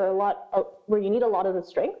is here, or a lot where you need a lot of the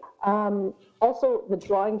strength. Also, the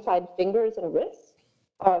drawing side, fingers and wrists,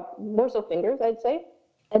 more so fingers, I'd say.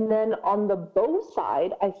 And then on the bow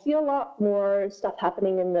side, I see a lot more stuff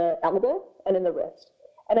happening in the elbow and in the wrist.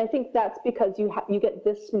 And I think that's because you get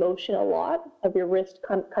this motion a lot of your wrist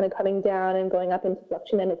kind of coming down and going up into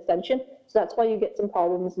flexion and extension. So that's why you get some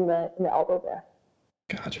problems in the elbow there.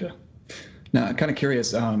 Gotcha. Now, I'm kind of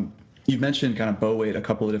curious. You've mentioned kind of bow weight a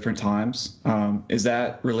couple of different times. Is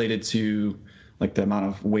that related to like the amount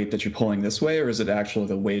of weight that you're pulling this way, or is it actually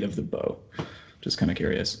the weight of the bow? Just kind of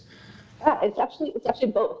curious. Yeah, it's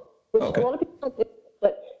actually both. Which Okay. A lot of people don't think,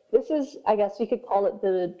 but this is, I guess you could call it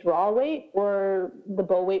the draw weight or the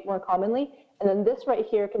bow weight more commonly. And then this right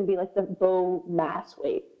here can be like the bow mass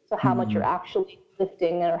weight. So how much you're actually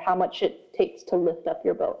lifting or how much it takes to lift up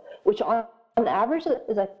your bow, which on average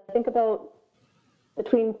is I think about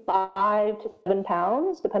between 5 to 7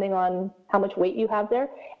 pounds, depending on how much weight you have there.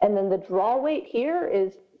 And then the draw weight here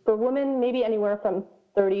is for women, maybe anywhere from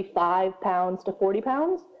 35 pounds to 40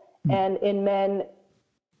 pounds. And in men,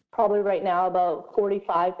 probably right now about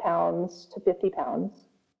 45 pounds to 50 pounds.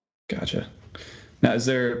 Gotcha. Now, is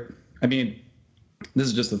there, I mean, this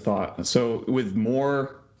is just a thought. So with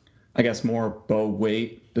more, I guess, more bow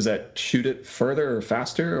weight, does that shoot it further or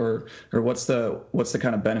faster, or what's the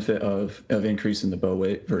kind of benefit of increasing the bow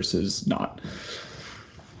weight versus not?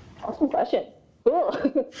 Awesome question. Cool.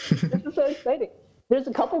 This is so exciting. There's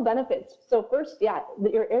a couple benefits. So first, yeah,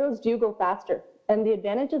 your arrows do go faster. And the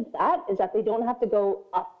advantage of that is that they don't have to go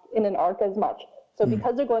up in an arc as much. So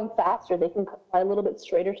because they're going faster, they can fly a little bit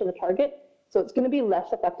straighter to the target. So it's going to be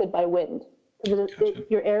less affected by wind. Gotcha.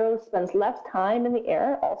 Your arrow spends less time in the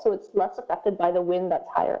air. Also, it's less affected by the wind that's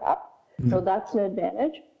higher up. So that's an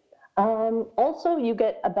advantage. Also, you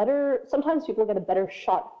get a better, sometimes people get a better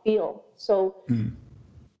shot feel. So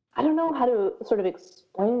I don't know how to sort of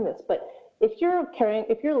explain this, but if you're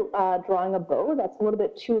drawing a bow that's a little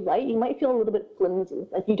bit too light, you might feel a little bit flimsy,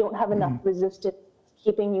 like you don't have enough resistance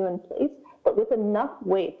keeping you in place. But with enough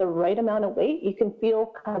weight, the right amount of weight, you can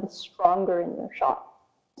feel kind of stronger in your shot.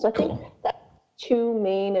 So I think that's two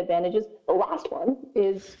main advantages. The last one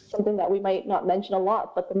is something that we might not mention a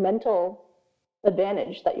lot, but the mental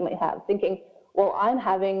advantage that you might have, thinking, well,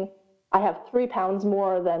 I have 3 pounds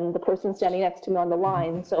more than the person standing next to me on the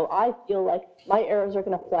line. So I feel like my arrows are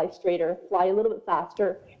going to fly straighter, fly a little bit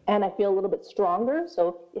faster, and I feel a little bit stronger.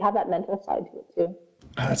 So you have that mental side to it too.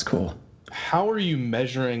 Oh, that's cool. How are you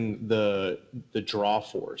measuring the draw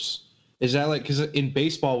force? Is that like, because in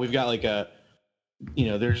baseball, we've got like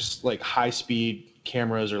there's like high speed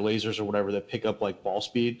cameras or lasers or whatever that pick up like ball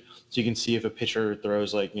speed. So you can see if a pitcher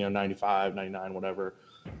throws like, 95, 99, whatever.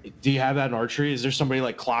 Do you have that in archery? Is there somebody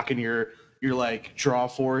like clocking your like draw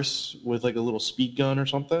force with like a little speed gun or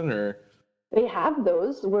something, or? They have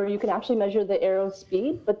those where you can actually measure the arrow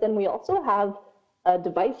speed, but then we also have a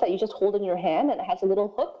device that you just hold in your hand, and it has a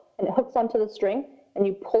little hook, and it hooks onto the string, and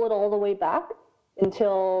you pull it all the way back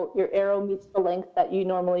until your arrow meets the length that you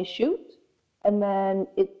normally shoot, and then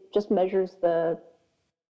it just measures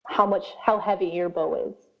how heavy your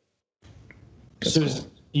bow is. So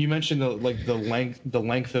you mentioned the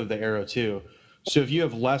length of the arrow too. So if you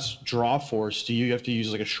have less draw force, do you have to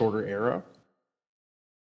use like a shorter arrow?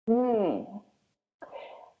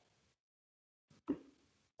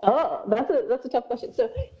 Oh, that's a tough question. So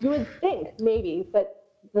you would think maybe, but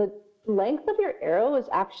the length of your arrow is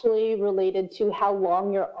actually related to how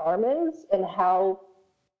long your arm is and how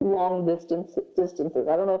long distance is.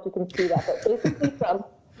 I don't know if you can see that, but basically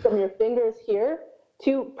from your fingers here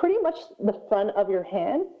to pretty much the front of your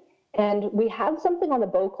hand. And we have something on the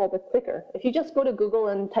bow called a clicker. If you just go to Google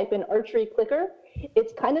and type in archery clicker,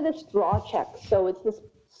 it's kind of this draw check. So it's this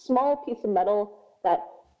small piece of metal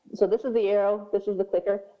so this is the arrow, this is the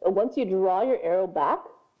clicker. And once you draw your arrow back,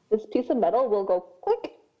 this piece of metal will go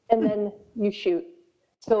click, and then you shoot.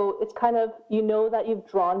 So it's kind of, that you've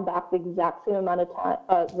drawn back the exact same amount of time,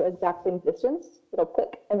 the exact same distance. It'll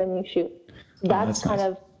click, and then you shoot. That's kind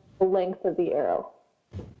of the length of the arrow.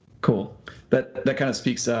 Cool. That kind of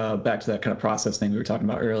speaks back to that kind of process thing we were talking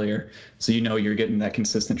about earlier. So you're getting that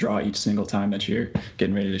consistent draw each single time that you're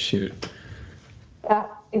getting ready to shoot. Yeah,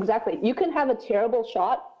 exactly. You can have a terrible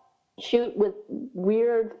shot, shoot with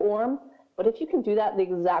weird form, but if you can do that the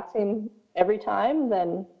exact same every time,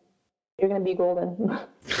 then you're going to be golden.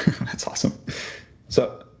 That's awesome.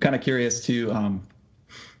 So kind of curious to,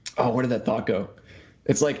 where did that thought go?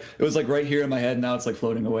 It was like right here in my head. Now it's like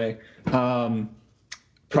floating away.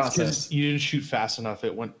 Process. You didn't shoot fast enough.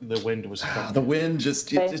 The wind was coming. The wind just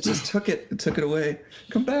took it away.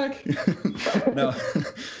 Come back. No.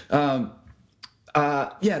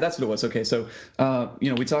 Yeah, that's what it was. Okay, so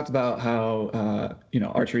we talked about how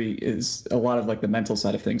archery is a lot of like the mental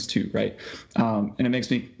side of things too, right? And it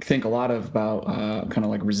makes me think a lot about kind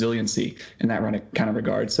of like resiliency in that kind of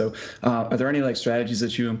regard. So, are there any like strategies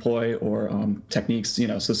that you employ or techniques?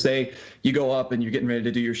 So say you go up and you're getting ready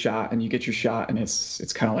to do your shot, and you get your shot, and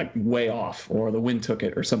it's kind of like way off, or the wind took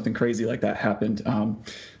it, or something crazy like that happened.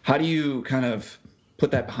 How do you kind of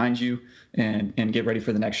put that behind you and get ready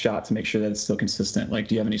for the next shot to make sure that it's still consistent? Like,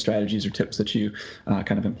 do you have any strategies or tips that you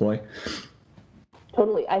kind of employ?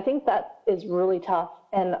 Totally. I think that is really tough.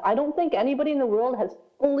 And I don't think anybody in the world has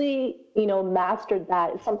fully, mastered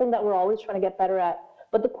that. It's something that we're always trying to get better at.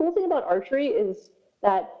 But the cool thing about archery is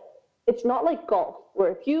that it's not like golf,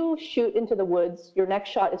 where if you shoot into the woods, your next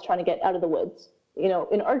shot is trying to get out of the woods.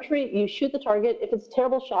 In archery, you shoot the target. If it's a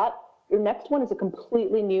terrible shot, your next one is a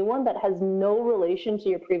completely new one that has no relation to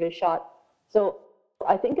your previous shot. So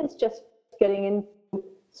I think it's just getting into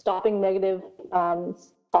stopping negative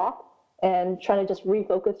talk and trying to just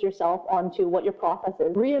refocus yourself onto what your process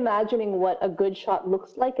is. Reimagining what a good shot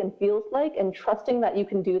looks like and feels like, and trusting that you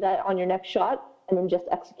can do that on your next shot, and then just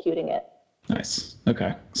executing it. Nice.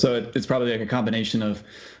 Okay. So it's probably like a combination of,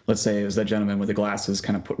 let's say it was that gentleman with the glasses,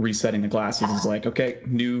 kind of resetting the glasses is like, okay,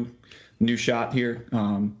 new shot here.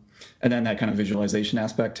 And then that kind of visualization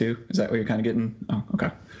aspect too. Is that what you're kind of getting? Oh,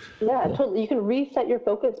 okay. Yeah, Cool. totally. You can reset your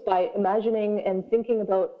focus by imagining and thinking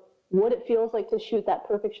about what it feels like to shoot that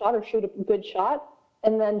perfect shot or shoot a good shot,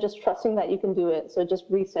 and then just trusting that you can do it. So just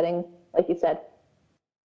resetting, like you said.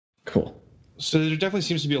 Cool. So there definitely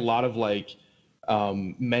seems to be a lot of like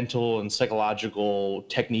mental and psychological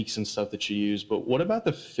techniques and stuff that you use, but what about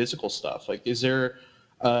the physical stuff? Like, is there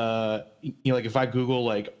like if I Google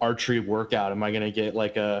like archery workout, am I going to get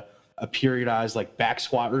like a periodized like back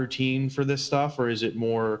squat routine for this stuff, or is it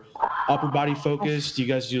more upper body focused? Do you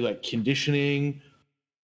guys do like conditioning?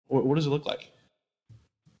 What does it look like?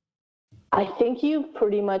 I think you've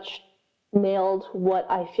pretty much nailed what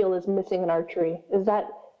I feel is missing in archery, is that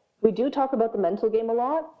we do talk about the mental game a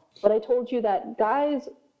lot, but I told you that guys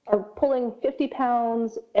are pulling 50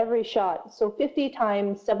 pounds every shot. So 50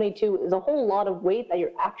 times 72 is a whole lot of weight that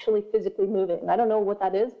you're actually physically moving. I don't know what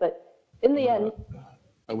that is, but in the end,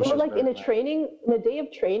 we're like in a day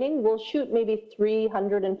of training, we'll shoot maybe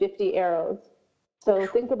 350 arrows. So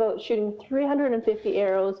think about shooting 350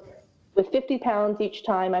 arrows with 50 pounds each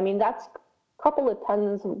time. I mean, that's a couple of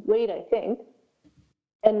tons of weight, I think.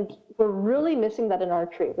 And we're really missing that in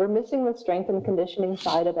archery. We're missing the strength and conditioning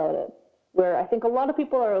side about it, where I think a lot of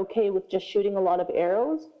people are okay with just shooting a lot of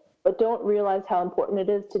arrows, but don't realize how important it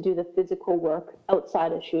is to do the physical work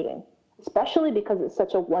outside of shooting, especially because it's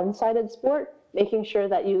such a one-sided sport, making sure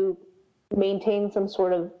that you maintain some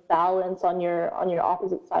sort of balance on your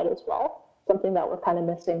opposite side as well. Something that we're kind of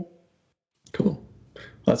missing. Cool. Well,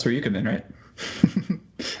 that's where you come in, right?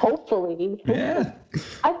 Hopefully. Yeah.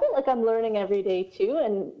 I feel like I'm learning every day too,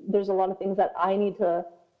 and there's a lot of things that I need to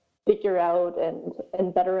figure out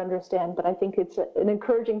and better understand, but I think it's an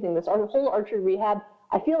encouraging thing. This whole archery rehab,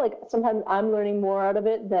 I feel like sometimes I'm learning more out of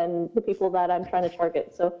it than the people that I'm trying to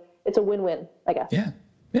target. So it's a win-win, I guess. Yeah.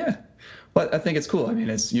 Well, I think it's cool. I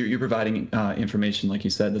mean, you're providing information, like you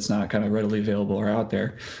said, that's not kind of readily available or out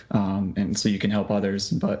there, and so you can help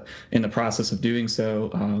others. But in the process of doing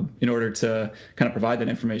so, in order to kind of provide that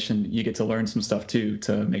information, you get to learn some stuff too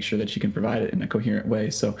to make sure that you can provide it in a coherent way.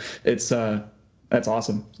 So it's that's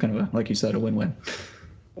awesome. It's kind of like you said, a win-win.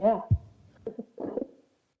 Yeah.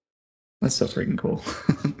 That's so freaking cool.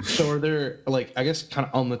 So are there, like, I guess kind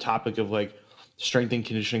of on the topic of like strength and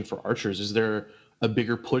conditioning for archers, is there a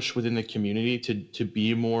bigger push within the community to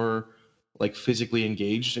be more like physically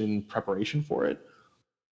engaged in preparation for it?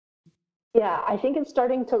 Yeah, I think it's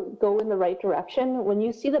starting to go in the right direction. When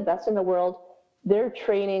you see the best in the world, they're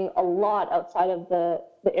training a lot outside of the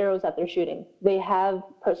arrows that they're shooting. They have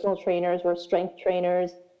personal trainers or strength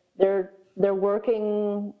trainers. They're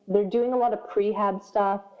doing a lot of prehab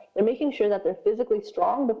stuff. They're making sure that they're physically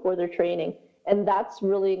strong before they're training. And that's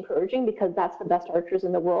really encouraging, because that's the best archers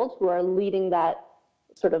in the world who are leading that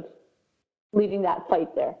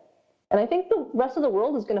fight there. And I think the rest of the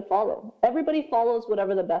world is going to follow. Everybody follows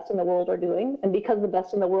whatever the best in the world are doing. And because the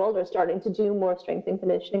best in the world are starting to do more strength and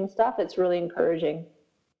conditioning stuff, it's really encouraging.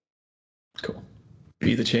 Cool.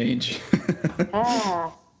 Be the change.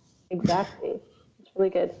 Exactly. It's really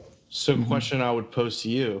good. So question I would pose to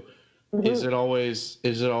you, is it always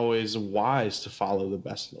wise to follow the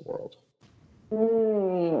best in the world?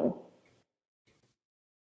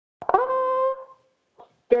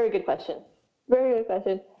 Very good question. Very good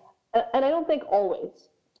question. And I don't think always,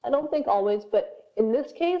 but in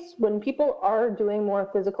this case, when people are doing more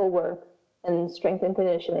physical work and strength and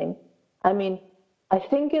conditioning, I mean, I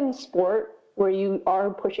think in sport where you are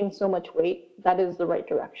pushing so much weight, that is the right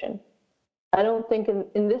direction. I don't think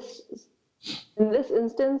in this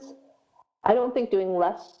instance, I don't think doing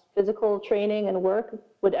less physical training and work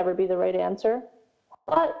would ever be the right answer.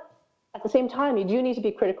 But at the same time, you do need to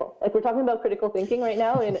be critical. Like, we're talking about critical thinking right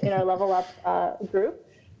now in our Level Up group.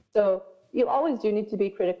 So you always do need to be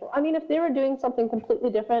critical. I mean, if they were doing something completely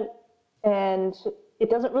different and it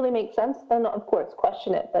doesn't really make sense, then of course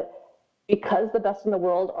question it. But because the best in the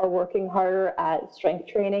world are working harder at strength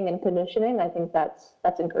training and conditioning, I think that's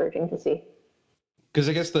encouraging to see. Because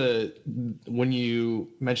I guess when you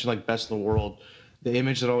mention like best in the world, the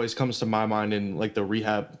image that always comes to my mind in like the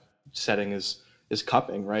rehab setting is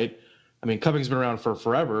cupping, right? I mean, cupping's been around for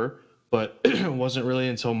forever, but it wasn't really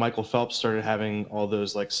until Michael Phelps started having all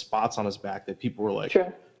those like spots on his back that people were like,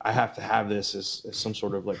 Sure. I have to have this as some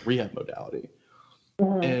sort of like rehab modality.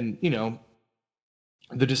 And, you know,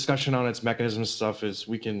 the discussion on its mechanism stuff is,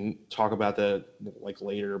 we can talk about that like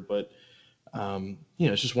later, but you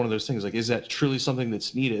know, it's just one of those things. Like, is that truly something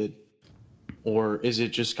that's needed, or is it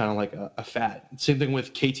just kind of like a fad? Same thing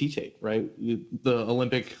with KT tape, right? The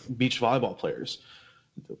Olympic beach volleyball players,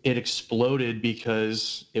 it exploded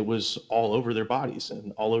because it was all over their bodies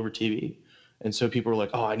and all over TV. And so people were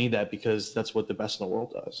like, oh, I need that because that's what the best in the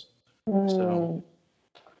world does. So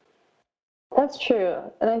That's true.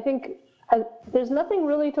 And I think there's nothing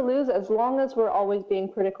really to lose as long as we're always being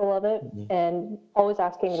critical of it and always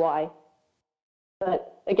asking why.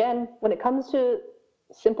 But again, when it comes to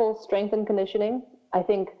simple strength and conditioning, I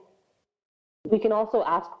think we can also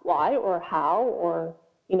ask why or how, or,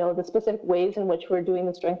 you know, the specific ways in which we're doing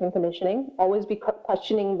the strength and conditioning, always be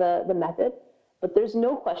questioning the method. But there's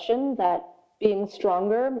no question that being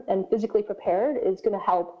stronger and physically prepared is going to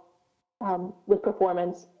help with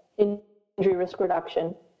performance, injury risk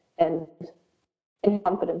reduction, and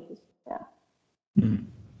confidence. Yeah.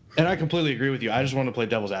 And I completely agree with you. I just want to play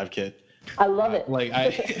devil's advocate. I love it. Like,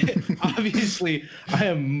 obviously, I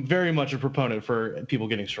am very much a proponent for people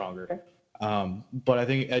getting stronger. But I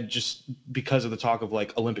think just because of the talk of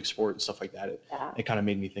like Olympic sport and stuff like that, it kind of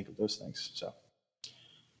made me think of those things. So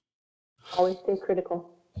always stay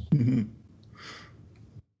critical.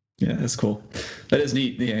 Yeah, that's cool. That is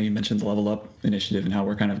neat. Yeah, you mentioned the Level Up initiative and how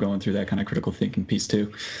we're kind of going through that kind of critical thinking piece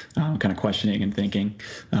too, kind of questioning and thinking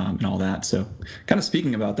and all that. So kind of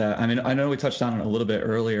speaking about that, I mean, I know we touched on it a little bit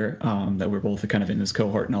earlier, that we're both kind of in this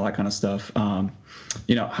cohort and all that kind of stuff.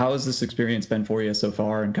 You know, how has this experience been for you so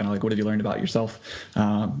far, and kind of like what have you learned about yourself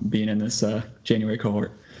being in this January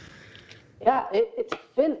cohort? Yeah, it's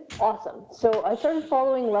been awesome. So I started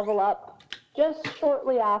following Level Up just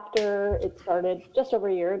shortly after it started, just over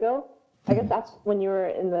a year ago. I guess that's when you were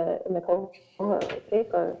in the cohort, or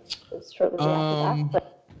shortly after that.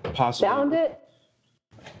 But possibly. Found it.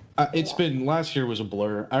 It's been, last year was a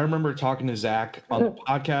blur. I remember talking to Zach on the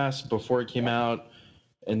podcast before it came out,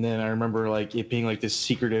 and then I remember like it being like this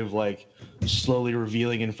secretive, like slowly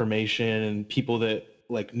revealing information, and people that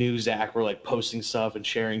like knew Zach were like posting stuff and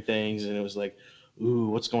sharing things, and it was like, ooh,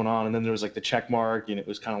 what's going on? And then there was like the check mark, and it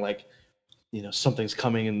was kind of like, you know, something's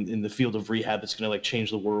coming in the field of rehab that's going to like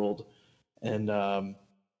change the world. And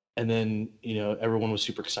then, you know, everyone was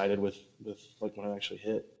super excited with like when it actually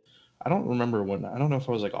hit. I don't remember when. I don't know if it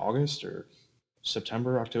was like August or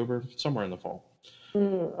September, October, somewhere in the fall.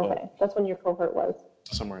 Okay, that's when your cohort was.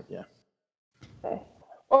 Somewhere, yeah. Okay.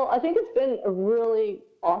 Well, I think it's been a really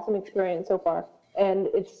awesome experience so far, and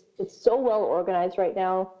it's so well organized right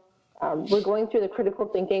now. We're going through the critical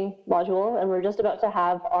thinking module, and we're just about to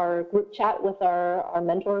have our group chat with our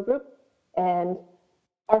mentor group. And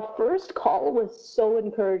our first call was so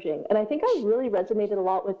encouraging. And I think I really resonated a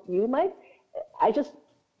lot with you, Mike.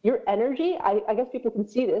 Your energy, I guess people can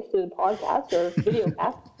see this through the podcast or video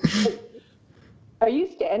cast. Are you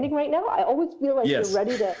standing right now? I always feel like Yes. You're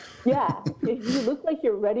ready to, you look like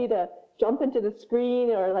you're ready to jump into the screen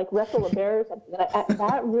or like wrestle a bear or something.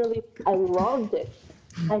 That really, I loved it.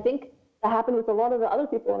 I think that happened with a lot of the other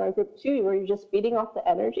people in our group too, where you're just feeding off the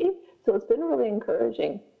energy. So it's been really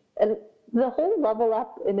encouraging. And the whole Level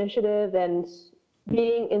Up initiative and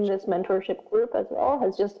being in this mentorship group as well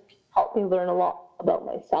has just helped me learn a lot about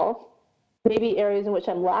myself. Maybe areas in which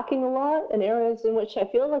I'm lacking a lot, and areas in which I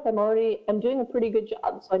feel like I'm doing a pretty good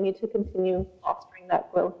job. So I need to continue fostering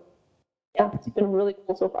that growth. Yeah, it's been really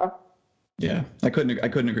cool so far. Yeah, I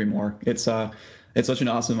couldn't agree more. It's such an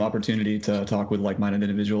awesome opportunity to talk with like-minded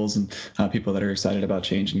individuals and people that are excited about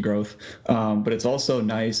change and growth. But it's also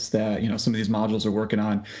nice that, you know, some of these modules are working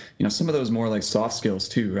on, you know, some of those more like soft skills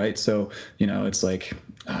too, right? So, you know, it's like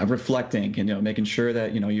reflecting and, you know, making sure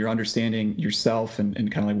that, you know, you're understanding yourself and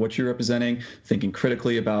kind of like what you're representing, thinking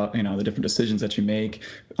critically about, you know, the different decisions that you make,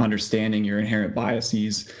 understanding your inherent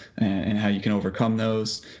biases and how you can overcome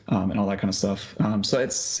those and all that kind of stuff. So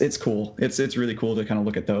it's cool. It's really cool to kind of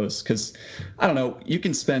look at those, because I don't know, you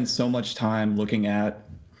can spend so much time looking at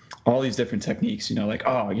all these different techniques, you know, like,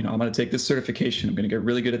 oh, you know, I'm going to take this certification, I'm going to get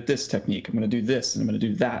really good at this technique, I'm going to do this and I'm going to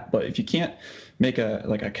do that. But if you can't make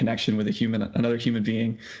a connection with another human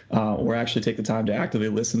being, or actually take the time to actively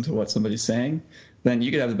listen to what somebody's saying, then you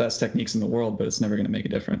could have the best techniques in the world, but it's never going to make a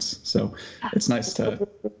difference. So it's nice to,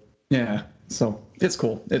 yeah. So it's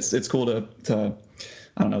cool. It's cool to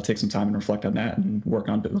I don't know, take some time and reflect on that and work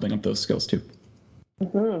on building up those skills too.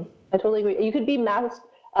 I totally agree. You could be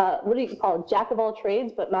what do you call it? Jack of all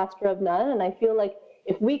trades, but master of none. And I feel like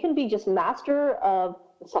if we can be just master of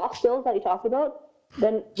the soft skills that you talked about,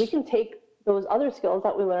 then we can take those other skills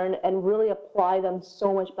that we learn and really apply them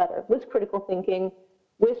so much better with critical thinking,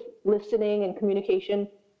 with listening and communication.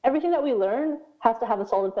 Everything that we learn has to have a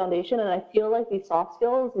solid foundation. And I feel like these soft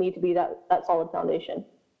skills need to be that solid foundation.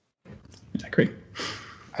 I agree.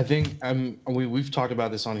 I think we've talked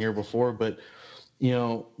about this on here before, but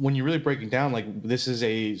when you really break it down, like this is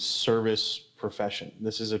a service profession.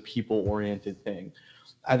 This is a people-oriented thing.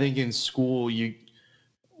 I think in school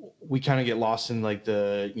we kind of get lost in like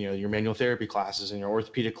your manual therapy classes and your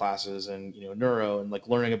orthopedic classes and neuro and like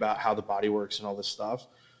learning about how the body works and all this stuff.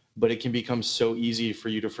 But it can become so easy for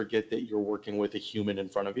you to forget that you're working with a human in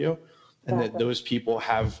front of you, and that those people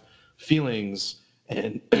have feelings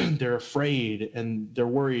and they're afraid and they're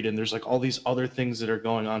worried, and there's like all these other things that are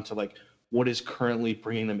going on to like what is currently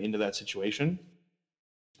bringing them into that situation.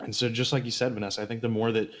 And so just like you said, Vanessa, I think the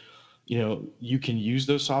more that you can use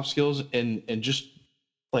those soft skills and just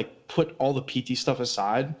like put all the PT stuff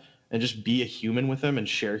aside and just be a human with them and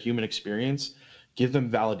share human experience, give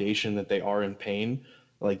them validation that they are in pain,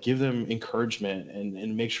 like give them encouragement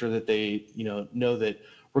and make sure that they know that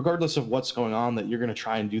regardless of what's going on, that you're going to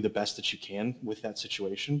try and do the best that you can with that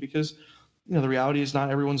situation, because the reality is not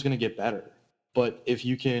everyone's going to get better. But if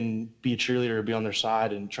you can be a cheerleader or be on their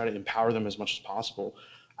side and try to empower them as much as possible,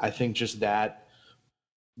 I think just that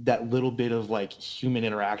little bit of like human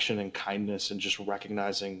interaction and kindness and just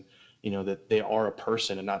recognizing that they are a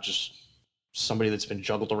person and not just somebody that's been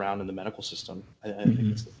juggled around in the medical system. I think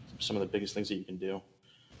it's some of the biggest things that you can do.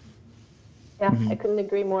 Yeah, I couldn't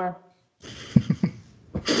agree more.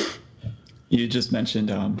 You just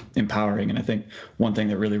mentioned empowering, and I think one thing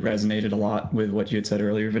that really resonated a lot with what you had said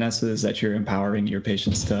earlier, Vanessa, is that you're empowering your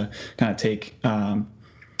patients to kind of take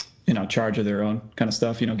charge of their own kind of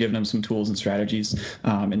stuff, giving them some tools and strategies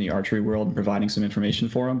in the archery world and providing some information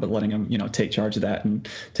for them, but letting them, take charge of that and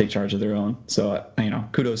take charge of their own. So,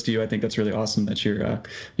 kudos to you. I think that's really awesome that you're,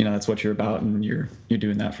 that's what you're about, and you're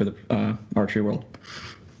doing that for the archery world.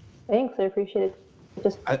 Thanks. I appreciate it.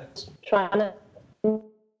 Just trying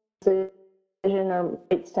to vision or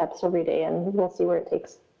right steps every day, and we'll see where it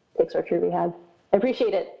takes archery rehab. I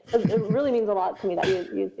appreciate it. It really means a lot to me that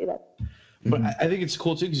you say that. But I think it's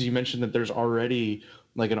cool too, because you mentioned that there's already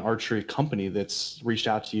like an archery company that's reached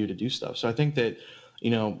out to you to do stuff. So I think that,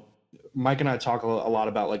 Mike and I talk a lot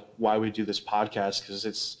about like why we do this podcast,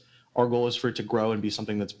 because our goal is for it to grow and be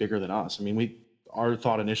something that's bigger than us. I mean, our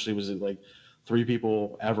thought initially was that like 3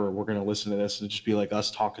 people ever were going to listen to this and just be like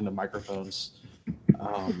us talking to microphones.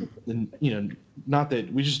 And not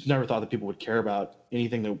that we just never thought that people would care about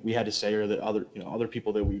anything that we had to say or that other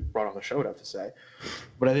people that we brought on the show would have to say.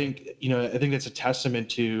 But I think that's a testament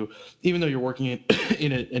to, even though you're working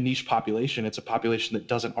in a niche population, it's a population that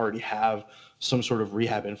doesn't already have some sort of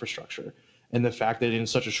rehab infrastructure. And the fact that in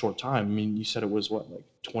such a short time, I mean, you said it was like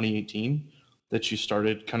 2018 that you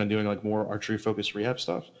started kind of doing like more archery focused rehab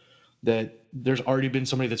stuff, that there's already been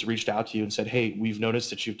somebody that's reached out to you and said, hey, we've noticed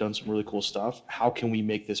that you've done some really cool stuff. How can we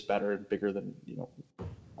make this better and bigger than,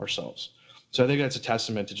 ourselves? So I think that's a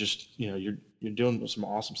testament to just, you're doing some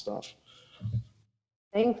awesome stuff.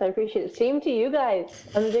 Thanks. I appreciate it. Same to you guys.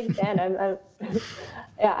 I'm a big fan.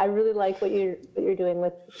 I really like what you're doing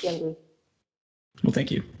with CMD. Well,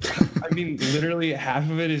 thank you. I mean, literally half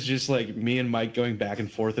of it is just like me and Mike going back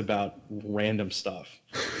and forth about random stuff.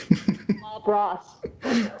 Bob Ross.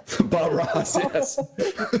 Bob Ross, yes.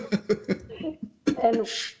 And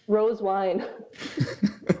rose wine.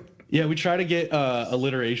 Yeah, we try to get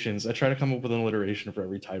alliterations. I try to come up with an alliteration for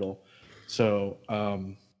every title. So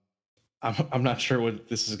I'm not sure what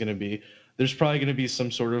this is going to be. There's probably going to be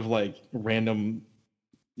some sort of like random,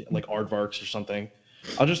 like aardvarks or something.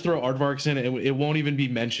 I'll just throw aardvarks in. It won't even be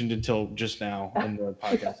mentioned until just now in the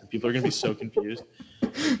podcast, and people are going to be so confused.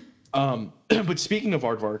 But speaking of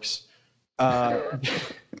aardvarks, I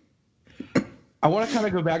want to kind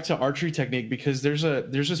of go back to archery technique, because there's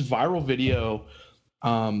this viral video.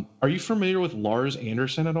 Are you familiar with Lars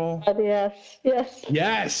Anderson at all?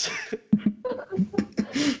 Yes.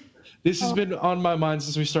 This has been on my mind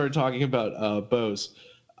since we started talking about bows.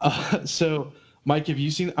 So Mike, have you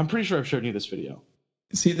seen? I'm pretty sure I've shown you this video.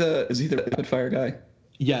 Is he the rapid fire guy?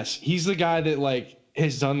 Yes, he's the guy that like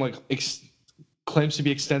has done like claims to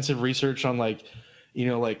be extensive research on like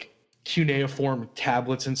cuneiform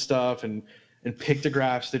tablets and stuff, and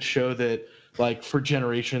pictographs that show that like for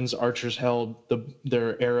generations archers held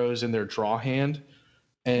their arrows in their draw hand,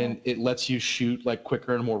 and it lets you shoot like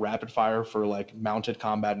quicker and more rapid fire for like mounted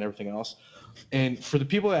combat and everything else. And for the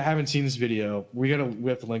people that haven't seen this video, we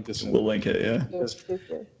have to link this. We'll link it, yeah.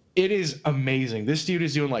 It is amazing. This dude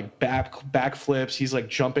is doing like back flips. He's like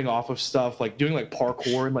jumping off of stuff, like doing like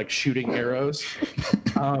parkour and like shooting arrows.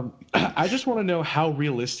 I just want to know how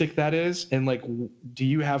realistic that is, and like, do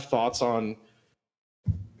you have thoughts on?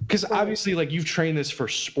 Because obviously, like, you've trained this for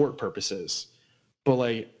sport purposes, but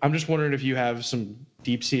like, I'm just wondering if you have some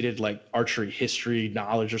deep-seated like archery history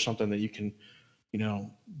knowledge or something that you can,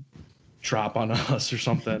 drop on us or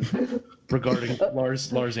something regarding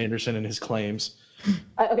Lars Anderson and his claims.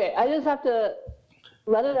 I just have to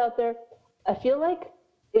let it out there. I feel like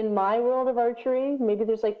in my world of archery, maybe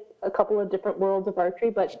there's like a couple of different worlds of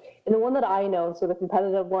archery, but in the one that I know, so the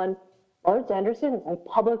competitive one, Lars Anderson is like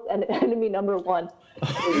public enemy number one.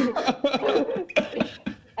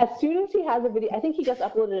 As soon as he has a video, I think he just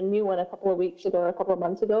uploaded a new one a couple of weeks ago or a couple of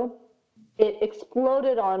months ago. It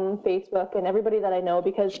exploded on Facebook and everybody that I know,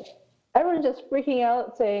 because everyone's just freaking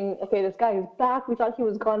out saying, okay, this guy is back. We thought he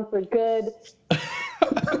was gone for good.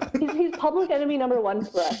 He's public enemy number one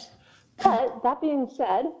for us. But that being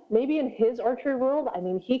said, maybe in his archery world, I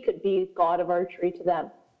mean, he could be god of archery to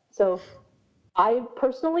them. So I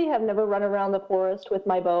personally have never run around the forest with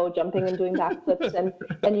my bow, jumping and doing backflips and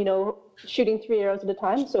shooting 3 arrows at a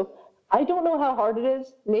time. So I don't know how hard it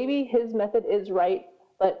is. Maybe his method is right,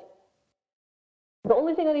 but the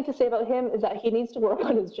only thing I need to say about him is that he needs to work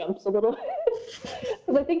on his jumps a little bit.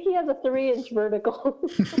 Because I think he has a 3-inch vertical.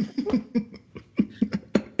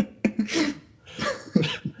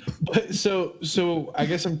 But so I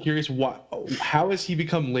guess I'm curious, how has he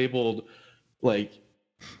become labeled like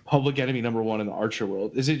public enemy number one in the archer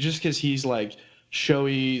world? Is it just because he's like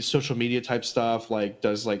showy social media type stuff, like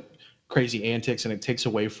does like crazy antics, and it takes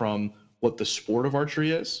away from what the sport of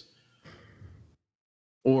archery is?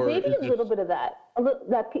 Or maybe a little bit of that.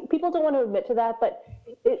 People don't want to admit to that, but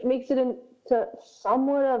it makes it into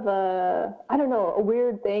somewhat of a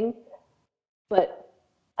weird thing. But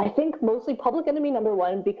I think mostly public enemy number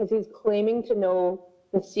one, because he's claiming to know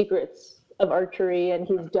the secrets of archery and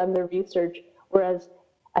he's done the research. Whereas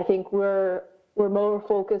I think we're more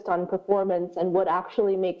focused on performance and what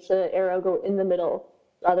actually makes an arrow go in the middle,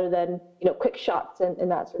 rather than quick shots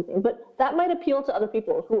and that sort of thing. But that might appeal to other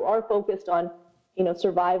people who are focused on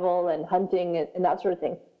survival and hunting and that sort of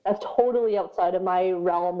thing. That's totally outside of my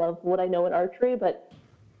realm of what I know in archery, but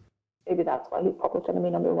maybe that's why he's public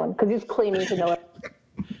enemy number one, because he's claiming to know it.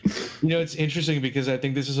 It's interesting because I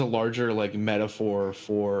think this is a larger like metaphor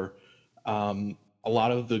for a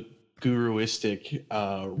lot of the guruistic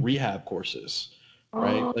rehab courses,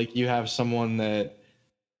 right? Like you have someone that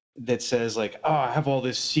says like, oh, I have all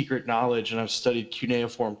this secret knowledge and I've studied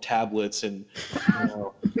cuneiform tablets and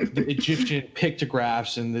the Egyptian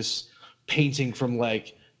pictographs, and this painting from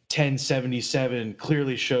like 1077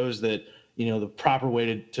 clearly shows that the proper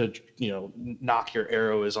way to knock your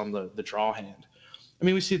arrow is on the draw hand. I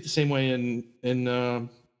mean, we see it the same way in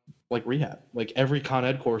like rehab. Like every Con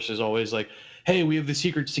Ed course is always like, hey, we have the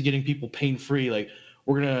secrets to getting people pain free. Like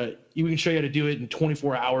we can show you how to do it in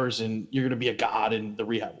 24 hours and you're gonna be a god in the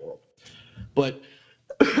rehab world. But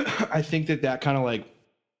I think that kind of like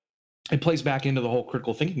it plays back into the whole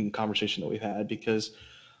critical thinking conversation that we've had, because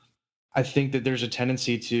I think that there's a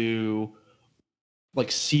tendency to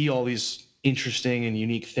like see all these interesting and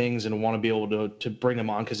unique things and want to be able to bring them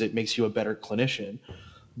on because it makes you a better clinician.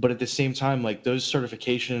 But at the same time, like those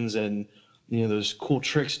certifications and those cool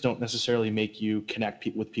tricks don't necessarily make you connect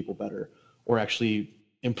with people better or actually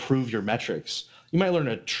improve your metrics. You might learn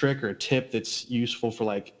a trick or a tip that's useful for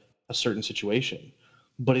like a certain situation,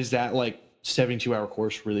 but is that like 72-hour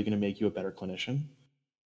course really going to make you a better clinician?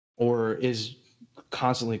 Or is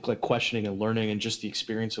constantly like questioning and learning and just the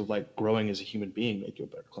experience of like growing as a human being make you a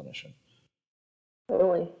better clinician?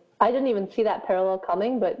 Totally. I didn't even see that parallel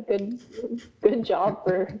coming, but good job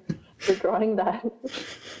for drawing that.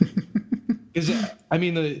 I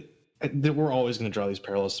mean, we're always going to draw these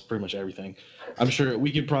parallels to pretty much everything. I'm sure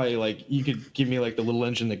we could probably like, you could give me like the Little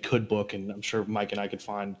Engine That Could book, and I'm sure Mike and I could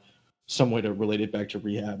find some way to relate it back to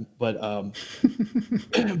rehab. But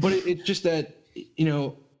but it's just that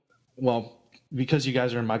well, because you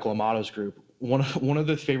guys are in Michael Amato's group, one of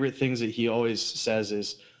the favorite things that he always says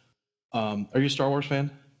is, are you a Star Wars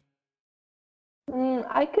fan?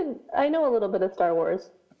 I know a little bit of Star Wars.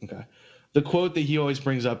 Okay. The quote that he always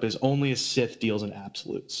brings up is, only a Sith deals in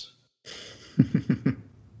absolutes.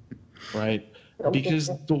 Right? Because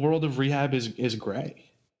the world of rehab is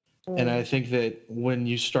gray. And I think that when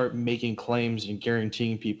you start making claims and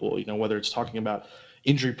guaranteeing people, whether it's talking about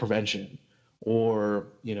injury prevention or,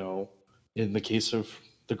 in the case of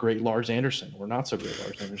the great Lars Anderson, or not so great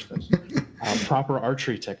Lars Anderson, proper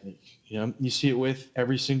archery technique. You see it with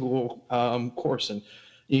every single course. And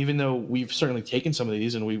even though we've certainly taken some of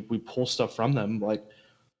these and we pull stuff from them, like,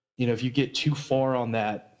 if you get too far on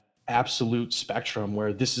that absolute spectrum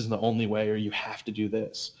where this is the only way or you have to do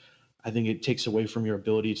this, I think it takes away from your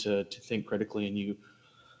ability to think critically, and you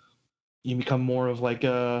become more of like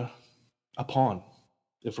a pawn,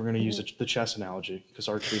 if we're going to use the chess analogy, because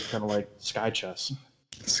archery is kind of like sky chess.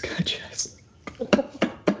 Sky chess.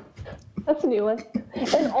 That's a new one.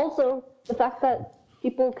 And also the fact that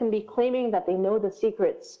people can be claiming that they know the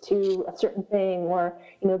secrets to a certain thing, or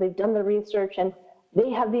they've done the research and they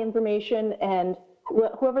have the information, and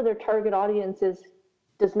whoever their target audience is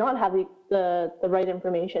does not have the right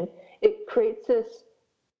information. It creates this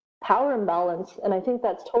power imbalance, and I think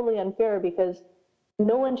that's totally unfair, because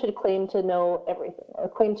no one should claim to know everything or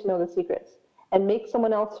claim to know the secrets and make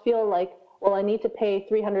someone else feel like, well, I need to pay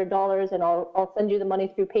 $300 and I'll send you the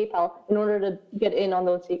money through PayPal in order to get in on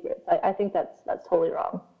those secrets. I think that's totally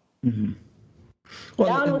wrong. Mm-hmm. Well,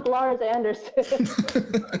 Down with Lars Anderson.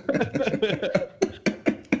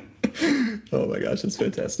 Oh my gosh, that's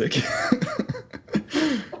fantastic.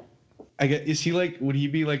 Is he like, would he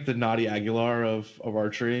be like the Naughty Aguilar of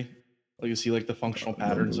archery? Like, is he like the functional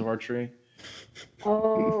patterns of archery?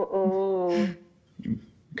 Oh.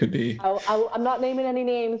 Could be. I'm not naming any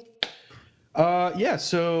names. Yeah,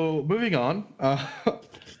 so moving on.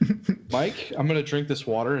 Mike, I'm going to drink this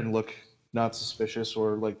water and look not suspicious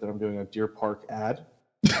or like that I'm doing a Deer Park ad.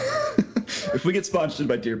 If we get sponsored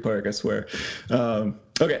by Deer Park, I swear.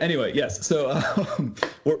 Okay, anyway, yes. So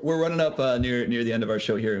we're running up near the end of our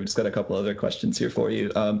show here. We've just got a couple other questions here for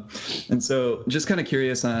you. And so just kind of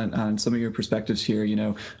curious on some of your perspectives here.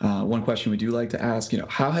 One question we do like to ask,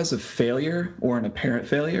 how has a failure or an apparent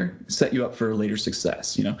failure set you up for later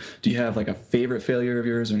success? Do you have like a favorite failure of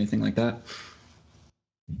yours or anything like that?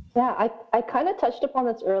 Yeah, I kind of touched upon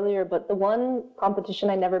this earlier, but the one competition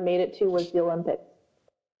I never made it to was the Olympics.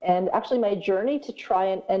 And actually my journey to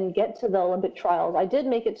try and get to the Olympic trials, I did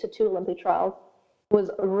make it to 2 Olympic trials, was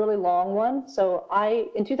a really long one. So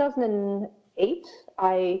in 2008,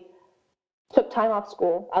 I took time off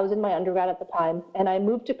school. I was in my undergrad at the time, and I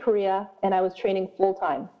moved to Korea, and I was training full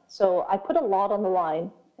time. So I put a lot on the line,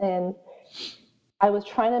 and I was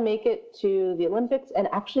trying to make it to the Olympics, and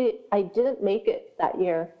actually I didn't make it that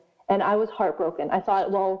year, and I was heartbroken. I thought,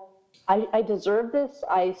 well, I deserve this.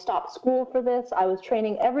 I stopped school for this. I was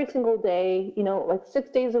training every single day, like 6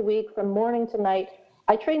 days a week from morning to night.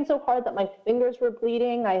 I trained so hard that my fingers were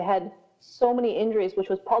bleeding. I had so many injuries, which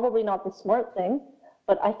was probably not the smart thing,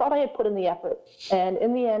 but I thought I had put in the effort. And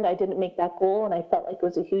in the end, I didn't make that goal, and I felt like it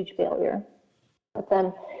was a huge failure. But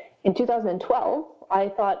then in 2012, I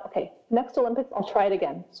thought, okay, next Olympics, I'll try it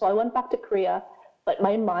again. So I went back to Korea, but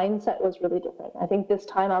my mindset was really different. I think this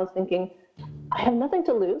time I was thinking, I have nothing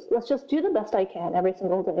to lose. Let's just do the best I can every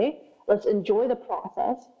single day. Let's enjoy the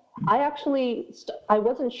process. I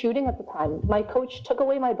wasn't shooting at the time. My coach took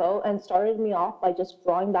away my bow and started me off by just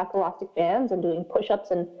drawing back elastic bands and doing push-ups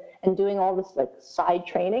and doing all this like side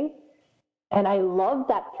training. And I loved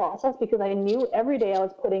that process because I knew every day I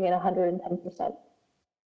was putting in 110%.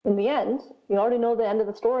 In the end, you already know the end of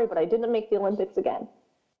the story, but I didn't make the Olympics again.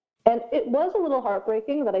 And it was a little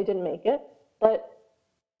heartbreaking that I didn't make it, but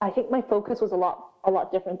I think my focus was a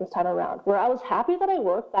lot different this time around, where I was happy that I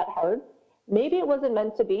worked that hard. Maybe it wasn't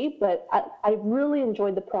meant to be, but I really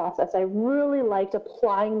enjoyed the process. I really liked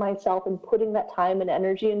applying myself and putting that time and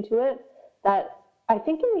energy into it, that I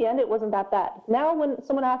think in the end it wasn't that bad. Now when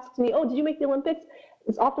someone asks me, oh, did you make the Olympics?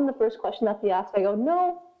 It's often the first question that they ask. I go,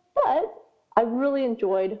 no, but I really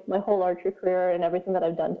enjoyed my whole archery career and everything that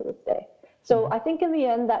I've done to this day. So I think in the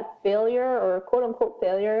end that failure, or quote unquote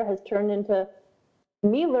failure, has turned into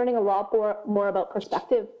me learning a lot more about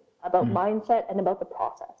perspective, about mindset, and about the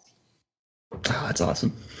process. Oh, that's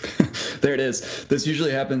awesome. There it is. This usually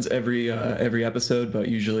happens every episode, but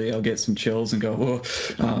usually I'll get some chills and go,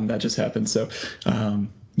 whoa, that just happened. So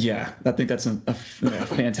yeah, I think that's a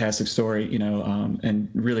fantastic story, and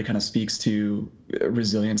really kind of speaks to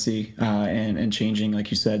resiliency and changing, like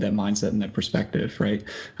you said, that mindset and that perspective, right?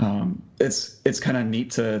 It's kind of neat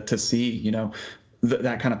to see,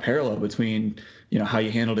 that kind of parallel between, how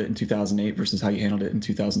you handled it in 2008 versus how you handled it in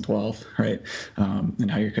 2012, right?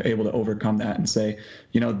 And how you're able to overcome that and say,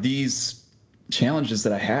 these challenges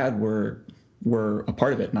that I had were a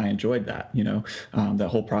part of it, and I enjoyed that, that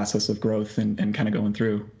whole process of growth and kind of going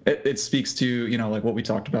through. It speaks to, like what we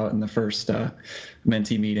talked about in the first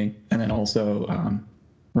mentee meeting, and then also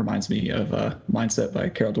reminds me of Mindset by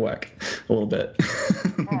Carol Dweck a little bit.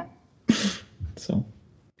 Yeah. So.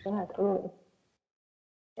 Yeah, totally.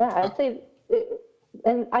 Yeah, I'd say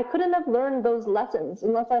And I couldn't have learned those lessons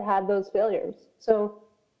unless I had those failures. So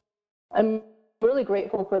I'm really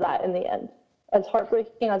grateful for that in the end. As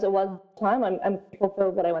heartbreaking as it was at the time, I'm grateful for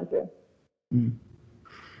what I went through. Mm.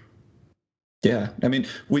 Yeah, I mean,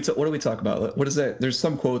 what do we talk about? What is that? There's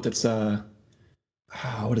some quote that's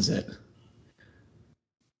what is it?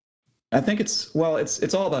 I think it's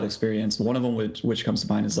all about experience. One of them which comes to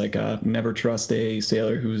mind is like never trust a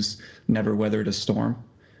sailor who's never weathered a storm.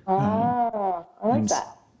 I like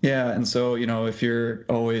that. Yeah, and so if you're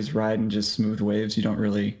always riding just smooth waves, you don't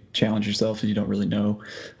really challenge yourself, and you don't really know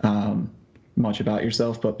much about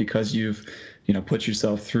yourself. But because you've put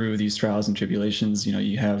yourself through these trials and tribulations,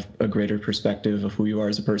 you have a greater perspective of who you are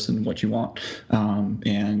as a person, what you want,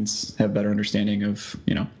 and have better understanding of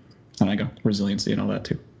resiliency and all that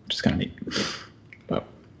too. Which is kind of neat. But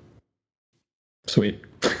sweet.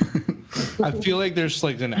 I feel like there's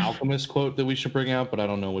like an alchemist quote that we should bring out, but I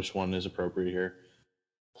don't know which one is appropriate here.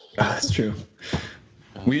 That's true.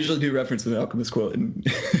 We usually do reference the alchemist quote in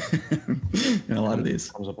a lot of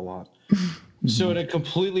these. Comes up a lot. So in a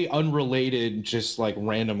completely unrelated, just like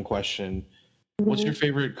random question, what's your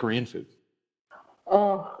favorite Korean food?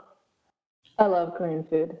 Oh, I love Korean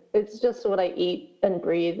food. It's just what I eat and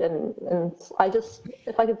breathe, and if I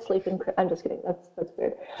could sleep in, I'm just kidding. That's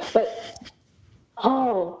weird. But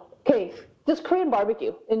okay, just Korean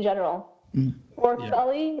barbecue in general. Pork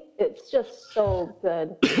belly, it's just so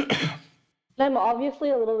good. I'm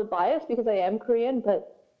obviously a little bit biased because I am Korean,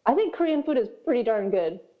 but I think Korean food is pretty darn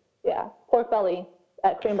good. Yeah, pork belly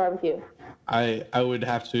at Korean barbecue. I would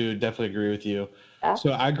have to definitely agree with you. Yeah.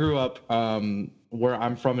 So I grew up where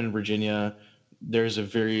I'm from in Virginia. There's a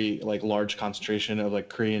very like large concentration of like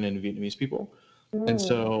Korean and Vietnamese people. And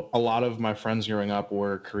so a lot of my friends growing up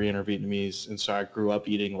were Korean or Vietnamese. And so I grew up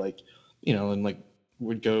eating like, and like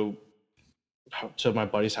would go to my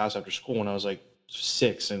buddy's house after school when I was like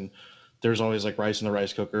 6, and there's always like rice in the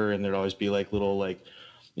rice cooker, and there'd always be like little like,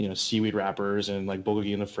 seaweed wrappers and like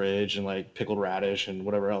bulgogi in the fridge and like pickled radish and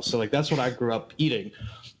whatever else. So like that's what I grew up eating.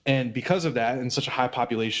 And because of that, and such a high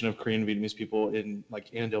population of Korean and Vietnamese people in like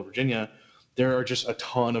Annandale, Virginia, there are just a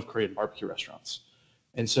ton of Korean barbecue restaurants.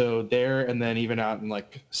 And so there, and then even out in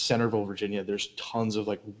like Centerville, Virginia, there's tons of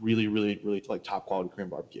like really, really, really like top quality Korean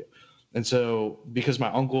barbecue. And so because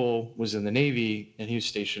my uncle was in the Navy and he was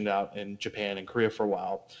stationed out in Japan and Korea for a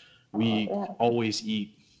while, we always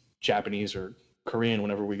eat Japanese or Korean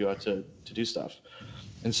whenever we go out to do stuff.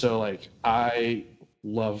 And so like I'm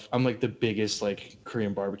like the biggest like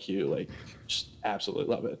Korean barbecue, like just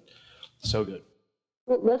absolutely love it. So good.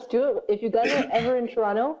 Well, let's do it. If you guys are ever in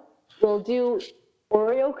Toronto, we'll do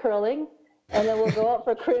Oreo curling, and then we'll go out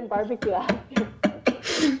for Korean barbecue after.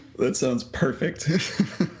 That sounds perfect.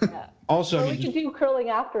 Yeah. Also, we can do curling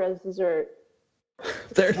after as dessert.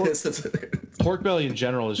 There it is. Pork belly in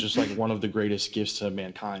general is just like one of the greatest gifts to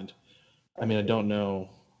mankind. I mean, I don't know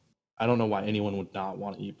why anyone would not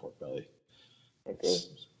want to eat pork belly.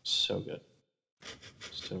 It's so good.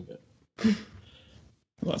 So good.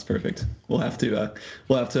 Well, that's perfect. We'll have to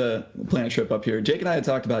plan a trip up here. Jake and I had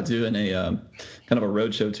talked about doing a kind of a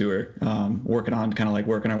roadshow tour,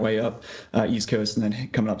 working our way up East Coast, and then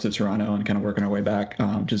coming up to Toronto and kind of working our way back,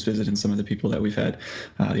 just visiting some of the people that we've had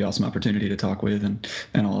the awesome opportunity to talk with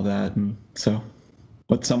and all of that. And so,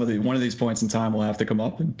 but one of these points in time, we'll have to come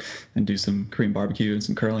up and do some Korean barbecue and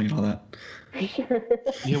some curling and all that. Sure.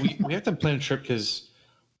 Yeah, we have to plan a trip because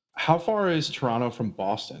how far is Toronto from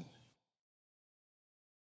Boston?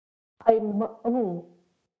 I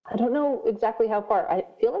don't know exactly how far. I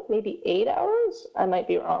feel like maybe 8 hours. I might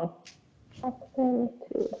be wrong. Boston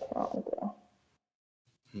to Toronto.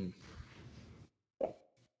 Yeah.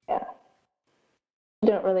 I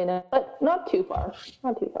don't really know, but not too far.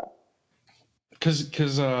 Not too far. Because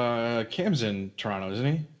Cam's in Toronto, isn't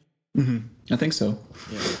he? Mm-hmm. I think so.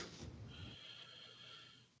 Yeah.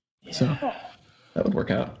 So that would work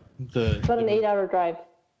out. About an 8-hour drive.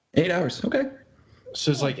 8 hours. Okay. So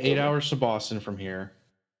it's like 8 hours to Boston from here.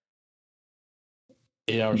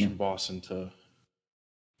 8 hours from Boston to.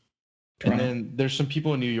 And then there's some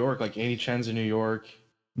people in New York, like Annie Chen's in New York.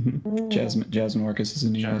 Mm-hmm. Jasmine Marcus is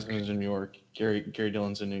in New York. Jasmine's in New York. Gary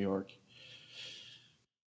Dillon's in New York.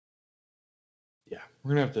 Yeah,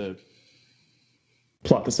 we're gonna have to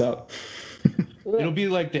plot this out. It'll be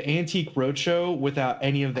like the Antique Roadshow without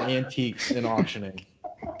any of the antiques in auctioning.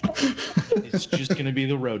 It's just gonna be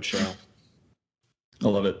the roadshow. I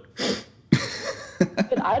love it.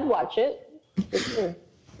 I'd watch it.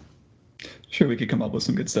 Sure, we could come up with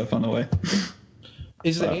some good stuff on the way.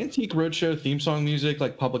 Is the Antique Roadshow theme song music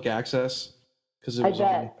like public access? Because I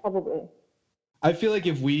bet, probably. I feel like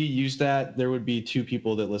if we used that, there would be 2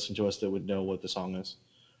 people that listen to us that would know what the song is.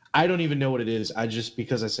 I don't even know what it is. I just,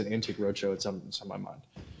 because I said Antique Roadshow, it's on my mind.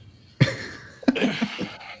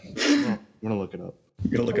 Well, I'm gonna look it up.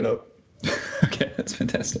 You're gonna look it up. Okay, that's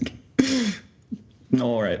fantastic.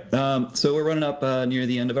 All right. So we're running up near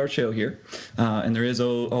the end of our show here. And there is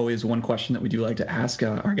always one question that we do like to ask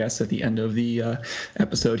our guests at the end of the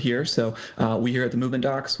episode here. So we here at the Movement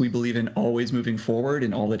Docs, we believe in always moving forward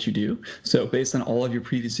in all that you do. So based on all of your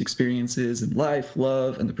previous experiences in life,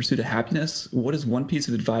 love, and the pursuit of happiness, what is one piece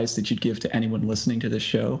of advice that you'd give to anyone listening to this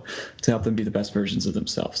show to help them be the best versions of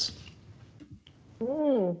themselves?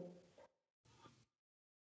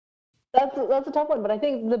 That's a tough one, but I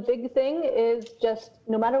think the big thing is just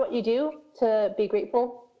no matter what you do, to be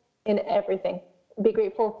grateful in everything. Be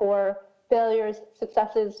grateful for failures,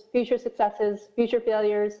 successes, future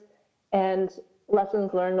failures, and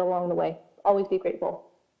lessons learned along the way. Always be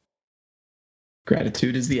grateful.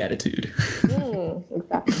 Gratitude is the attitude.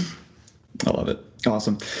 Exactly. I love it.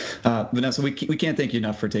 Awesome. Vanessa, we can't thank you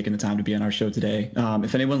enough for taking the time to be on our show today.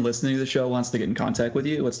 If anyone listening to the show wants to get in contact with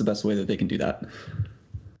you, what's the best way that they can do that?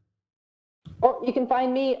 Well, you can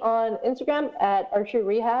find me on Instagram at Archery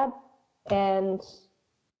Rehab, and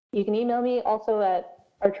you can email me also at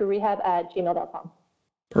archeryrehab@gmail.com.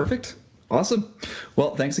 Perfect. Awesome.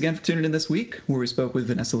 Well, thanks again for tuning in this week where we spoke with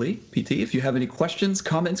Vanessa Lee, PT. If you have any questions,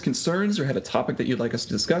 comments, concerns, or have a topic that you'd like us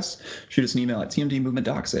to discuss, shoot us an email at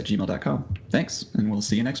tmdmovementdocs@gmail.com. Thanks, and we'll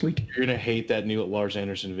see you next week. You're going to hate that new Lars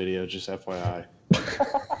Anderson video, just FYI.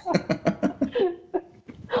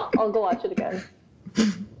 I'll go watch it again.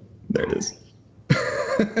 There it is.